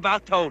you're worried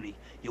about Tony.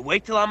 You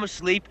wait till I'm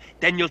asleep,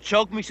 then you'll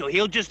choke me so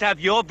he'll just have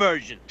your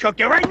version. Choke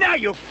you right now,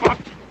 you fuck!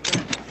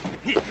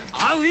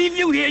 I'll leave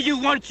you here, you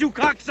 1-2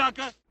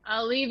 cocksucker.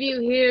 I'll leave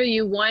you here,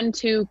 you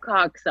 1-2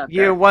 cocksucker.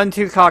 You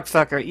 1-2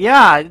 cocksucker.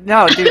 Yeah,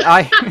 no, dude,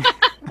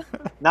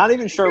 Not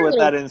even sure what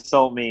that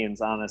insult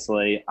means,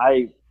 honestly.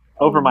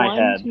 Over my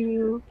head.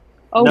 No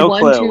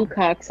 1-2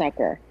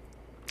 cocksucker.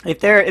 If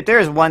there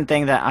is one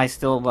thing that I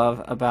still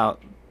love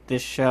about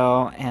this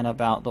show and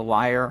about The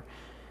Wire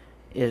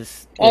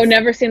is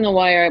never seen The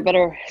Wire. I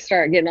better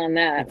start getting on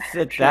that.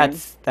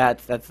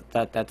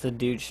 That's a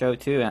dude show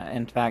too.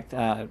 In fact,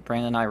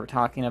 Brandon and I were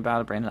talking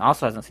about it. Brandon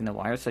also hasn't seen The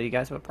Wire, so you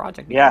guys have a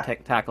project you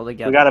can tackle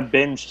together. We got to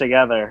binge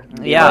together.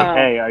 Yeah. Like,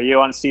 hey, are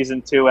you on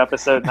season 2,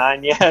 episode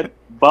 9 yet?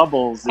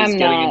 Bubbles is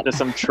getting into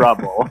some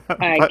trouble.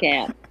 I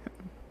can't.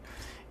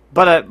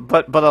 But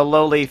a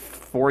lowly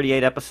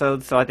 48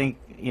 episodes, so I think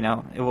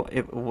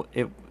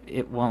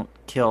it won't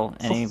kill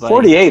anybody.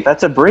 48,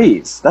 that's a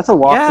breeze. That's a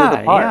walk through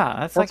the park.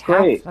 Yeah, that's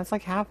great. That's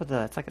like half of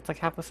it's like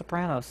half of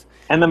Sopranos.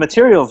 And the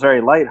material is very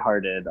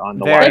lighthearted on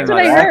The Very Wire. That's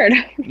what I heard.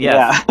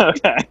 Yes. Yeah,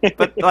 okay.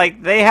 But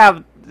like they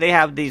have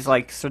these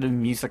like sort of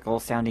musical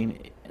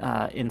sounding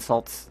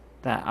insults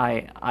that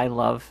I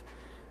love.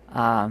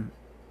 1-2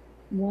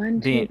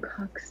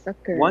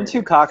 cocksucker.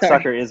 1-2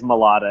 cocksucker is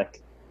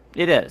melodic.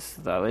 It is,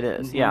 though. It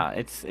is. Mm-hmm. Yeah,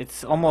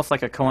 it's almost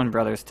like a Coen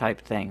Brothers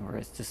type thing, where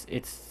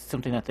it's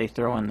something that they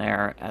throw in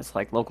there as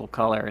like local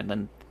color, and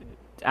then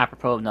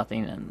apropos of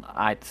nothing. And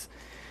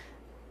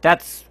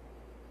that's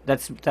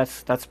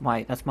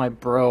my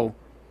bro.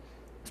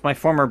 It's my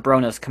former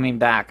broness coming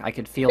back. I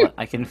could feel it.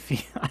 I can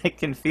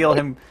feel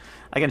him.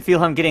 I can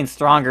feel him getting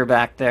stronger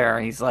back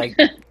there. He's like,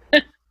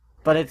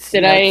 but it's.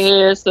 Did I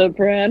hear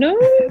Sopranos?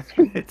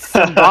 It's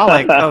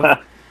symbolic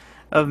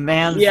of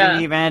man's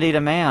humanity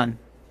to man.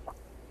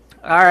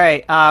 All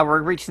right,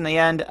 we're reaching the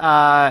end.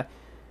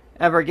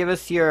 Ever, give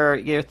us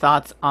your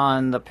thoughts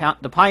on the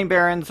Pine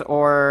Barrens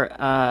or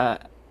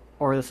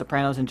the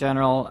Sopranos in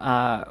general.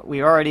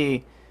 We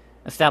already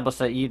established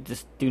that you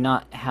just do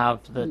not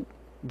have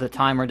the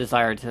time or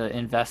desire to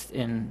invest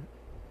in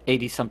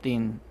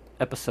 80-something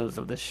episodes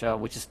of this show,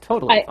 which is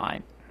totally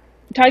fine.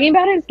 Talking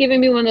about it is giving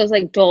me one of those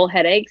like dull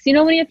headaches. You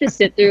know when you have to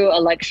sit through a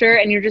lecture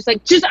and you're just like,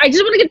 I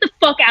just want to get the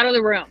fuck out of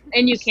the room,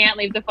 and you can't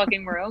leave the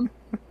fucking room.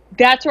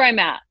 That's where I'm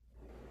at.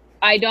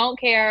 I don't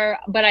care,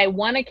 but I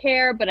want to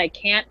care, but I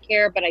can't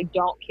care, but I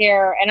don't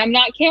care, and I'm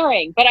not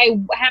caring, but I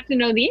have to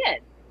know the end.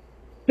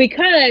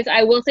 Because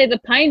I will say the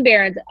Pine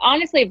Barrens,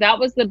 honestly, if that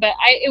was the best,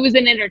 it was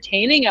an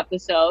entertaining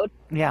episode.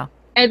 Yeah.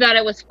 I thought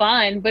it was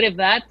fun, but if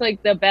that's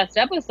like the best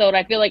episode,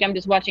 I feel like I'm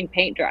just watching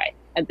paint dry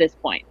at this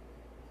point.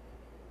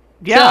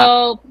 Yeah.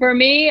 So for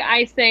me,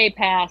 I say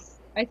pass.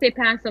 I say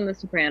pass on The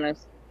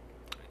Sopranos.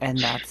 And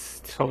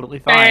that's totally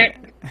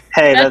fine.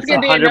 Hey, that's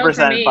gonna be a no for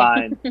 100% me.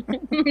 fine.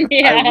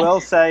 Yeah. I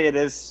will say it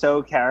is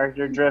so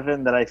character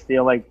driven that I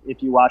feel like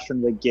if you watch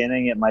from the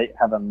beginning, it might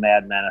have a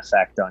Mad Men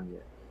effect on you,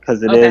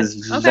 because it is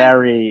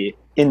very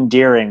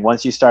endearing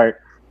once you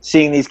start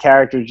seeing these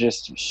characters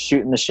just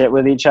shooting the shit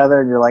with each other,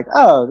 and you're like,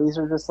 oh, these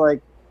are just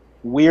like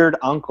weird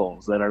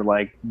uncles that are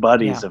like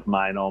buddies of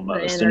mine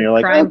almost, and you're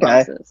like, okay,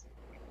 bosses.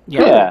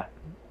 yeah.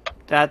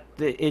 That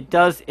it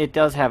does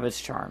have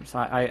its charms.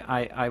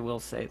 I will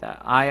say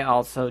that. I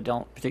also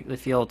don't particularly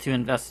feel too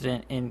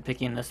invested in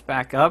picking this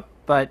back up.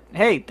 But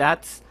hey,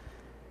 that's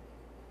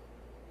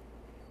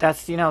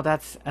as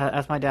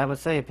my dad would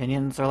say,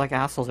 opinions are like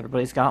assholes.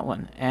 Everybody's got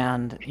one,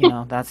 and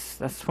that's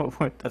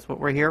what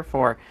we're here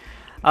for.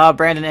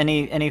 Brandon,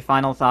 any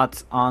final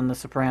thoughts on The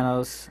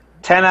Sopranos?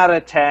 10 out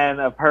of 10,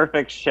 a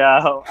perfect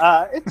show.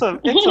 It's a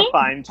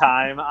fine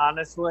time,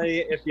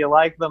 honestly. If you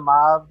like the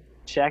mob,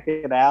 check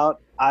it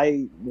out.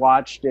 I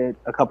watched it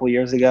a couple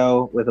years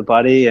ago with a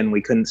buddy, and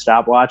we couldn't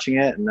stop watching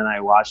it. And then I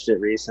watched it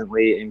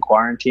recently in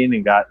quarantine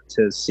and got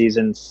to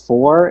season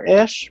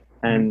 4-ish,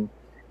 and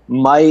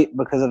might,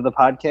 because of the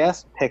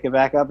podcast, pick it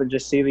back up and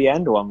just see the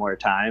end one more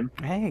time.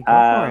 Hey, go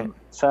for it.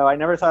 So I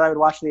never thought I would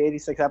watch the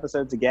 86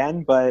 episodes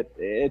again, but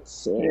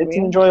it's an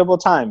enjoyable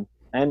time.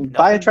 And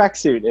buy a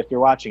tracksuit if you're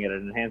watching it.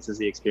 It enhances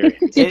the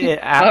experience.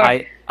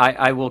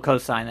 I will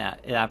co-sign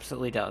that. It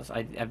absolutely does.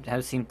 I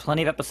have seen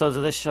plenty of episodes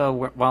of this show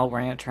while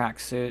wearing a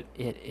tracksuit.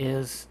 It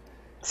is...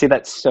 See,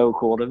 that's so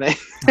cool to me.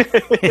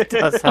 It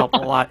does help a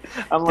lot.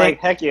 I'm like,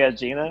 heck yeah,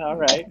 Gina. All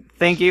right.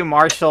 Thank you,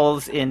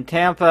 Marshalls in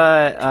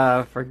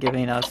Tampa, for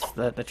giving us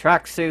the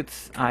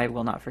tracksuits. I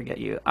will not forget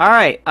you. All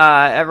right.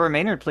 Evra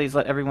Maynard, please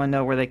let everyone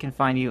know where they can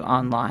find you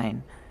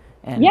online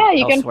and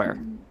elsewhere.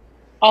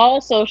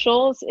 All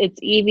socials, it's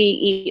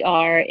EVERMAINARD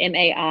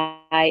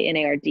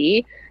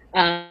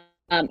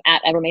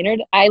at Evra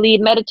Maynard. I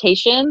lead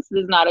meditations.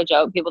 This is not a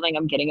joke. People think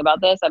I'm kidding about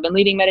this. I've been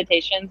leading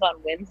meditations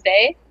on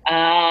Wednesday.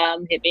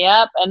 Hit me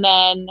up. And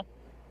then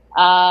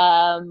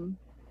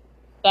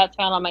that's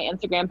found on my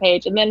Instagram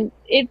page. And then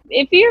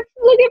if you're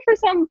looking for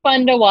some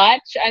fun to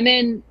watch, I'm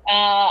in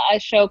a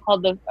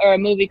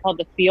movie called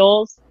The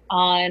Feels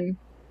on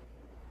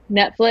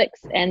Netflix,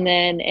 and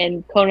then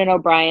in Conan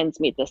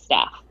O'Brien's Meet the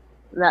Staff.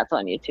 That's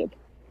on YouTube.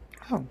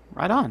 Oh,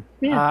 right on.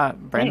 Yeah,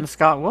 Brandon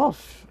Scott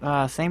Wolf,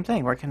 same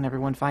thing. Where can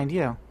everyone find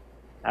you?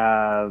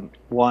 All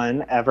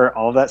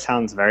of that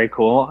sounds very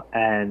cool,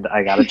 and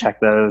I got to check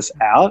those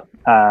out.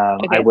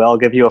 Okay. I will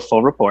give you a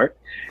full report.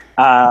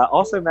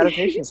 Also,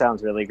 meditation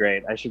sounds really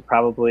great. I should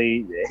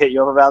probably hit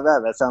you up about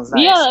that. That sounds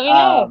nice. Yeah, let me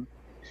know.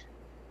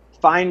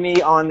 Find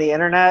me on the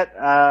internet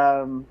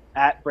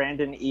at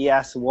Brandon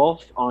E.S.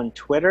 Wolf on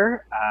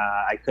Twitter.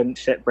 I couldn't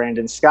fit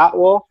Brandon Scott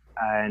Wolf.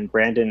 And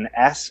Brandon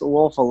S.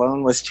 Wolf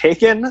alone was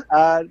taken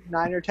 9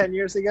 or 10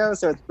 years ago.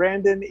 So it's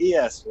Brandon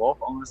E.S. Wolf,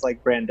 almost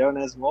like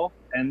Brandones Wolf.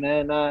 And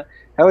then I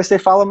always say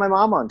follow my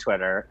mom on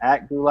Twitter,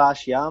 at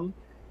Goulash Yum.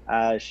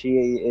 She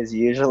is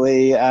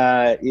usually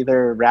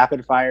either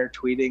rapid fire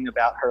tweeting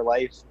about her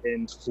life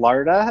in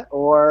Florida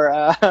or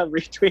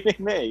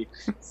retweeting me.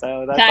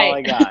 So that's all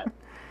I got.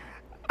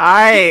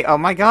 Oh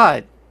my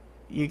God.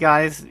 You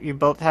guys, you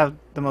both have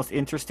the most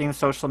interesting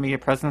social media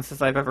presences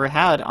I've ever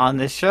had on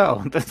this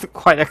show. That's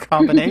quite a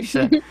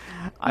combination.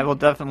 I will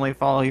definitely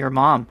follow your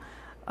mom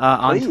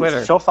on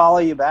Twitter. She'll follow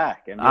you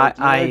back. And do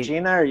you know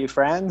Gina? Are you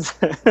friends?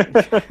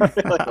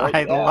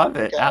 I love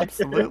it. Okay.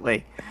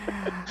 Absolutely.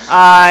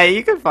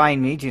 You can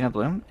find me, Gina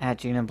Bloom, at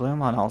Gina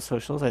Bloom on all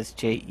socials. That's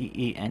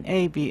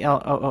JEENABLOOM.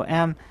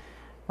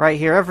 Right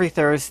here every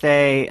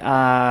Thursday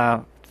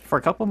for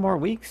a couple more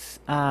weeks.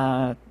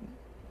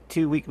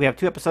 We have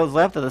 2 episodes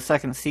left of the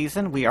second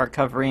season. We are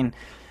covering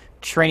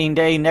Training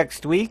Day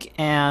next week,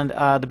 and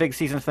the big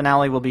season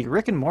finale will be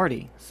Rick and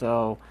Morty.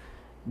 So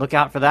look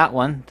out for that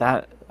one.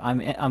 That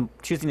I'm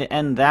choosing to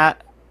end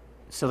that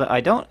so that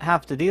I don't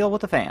have to deal with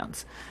the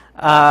fans.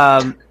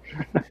 I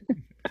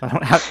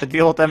don't have to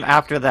deal with them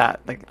after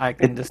that. Like, I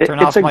can just turn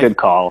off my... It's a good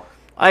call.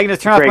 I can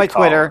just turn off my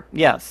Twitter.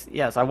 Yes.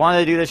 I wanted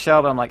to do the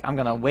show, but I'm like, I'm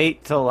going to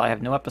wait till I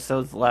have no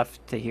episodes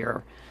left to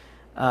hear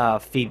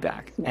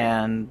feedback.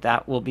 And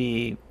that will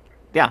be...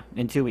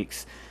 in 2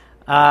 weeks.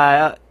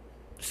 So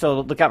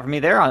look out for me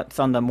there. It's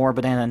on the More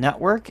Banana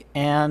Network.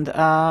 And,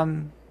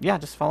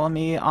 just follow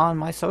me on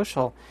my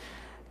social.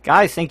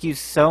 Guys, thank you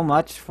so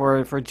much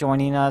for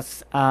joining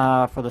us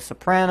for The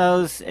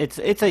Sopranos.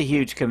 It's a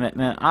huge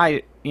commitment.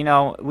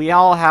 We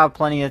all have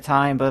plenty of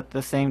time, but at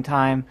the same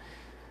time,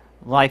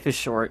 life is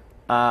short.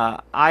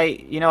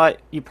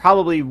 You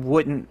probably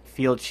wouldn't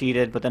feel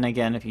cheated, but then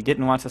again, if you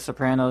didn't watch The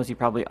Sopranos, you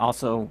probably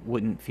also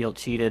wouldn't feel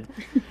cheated.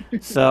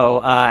 So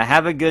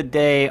have a good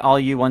day, all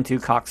you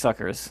 1-2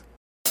 cocksuckers.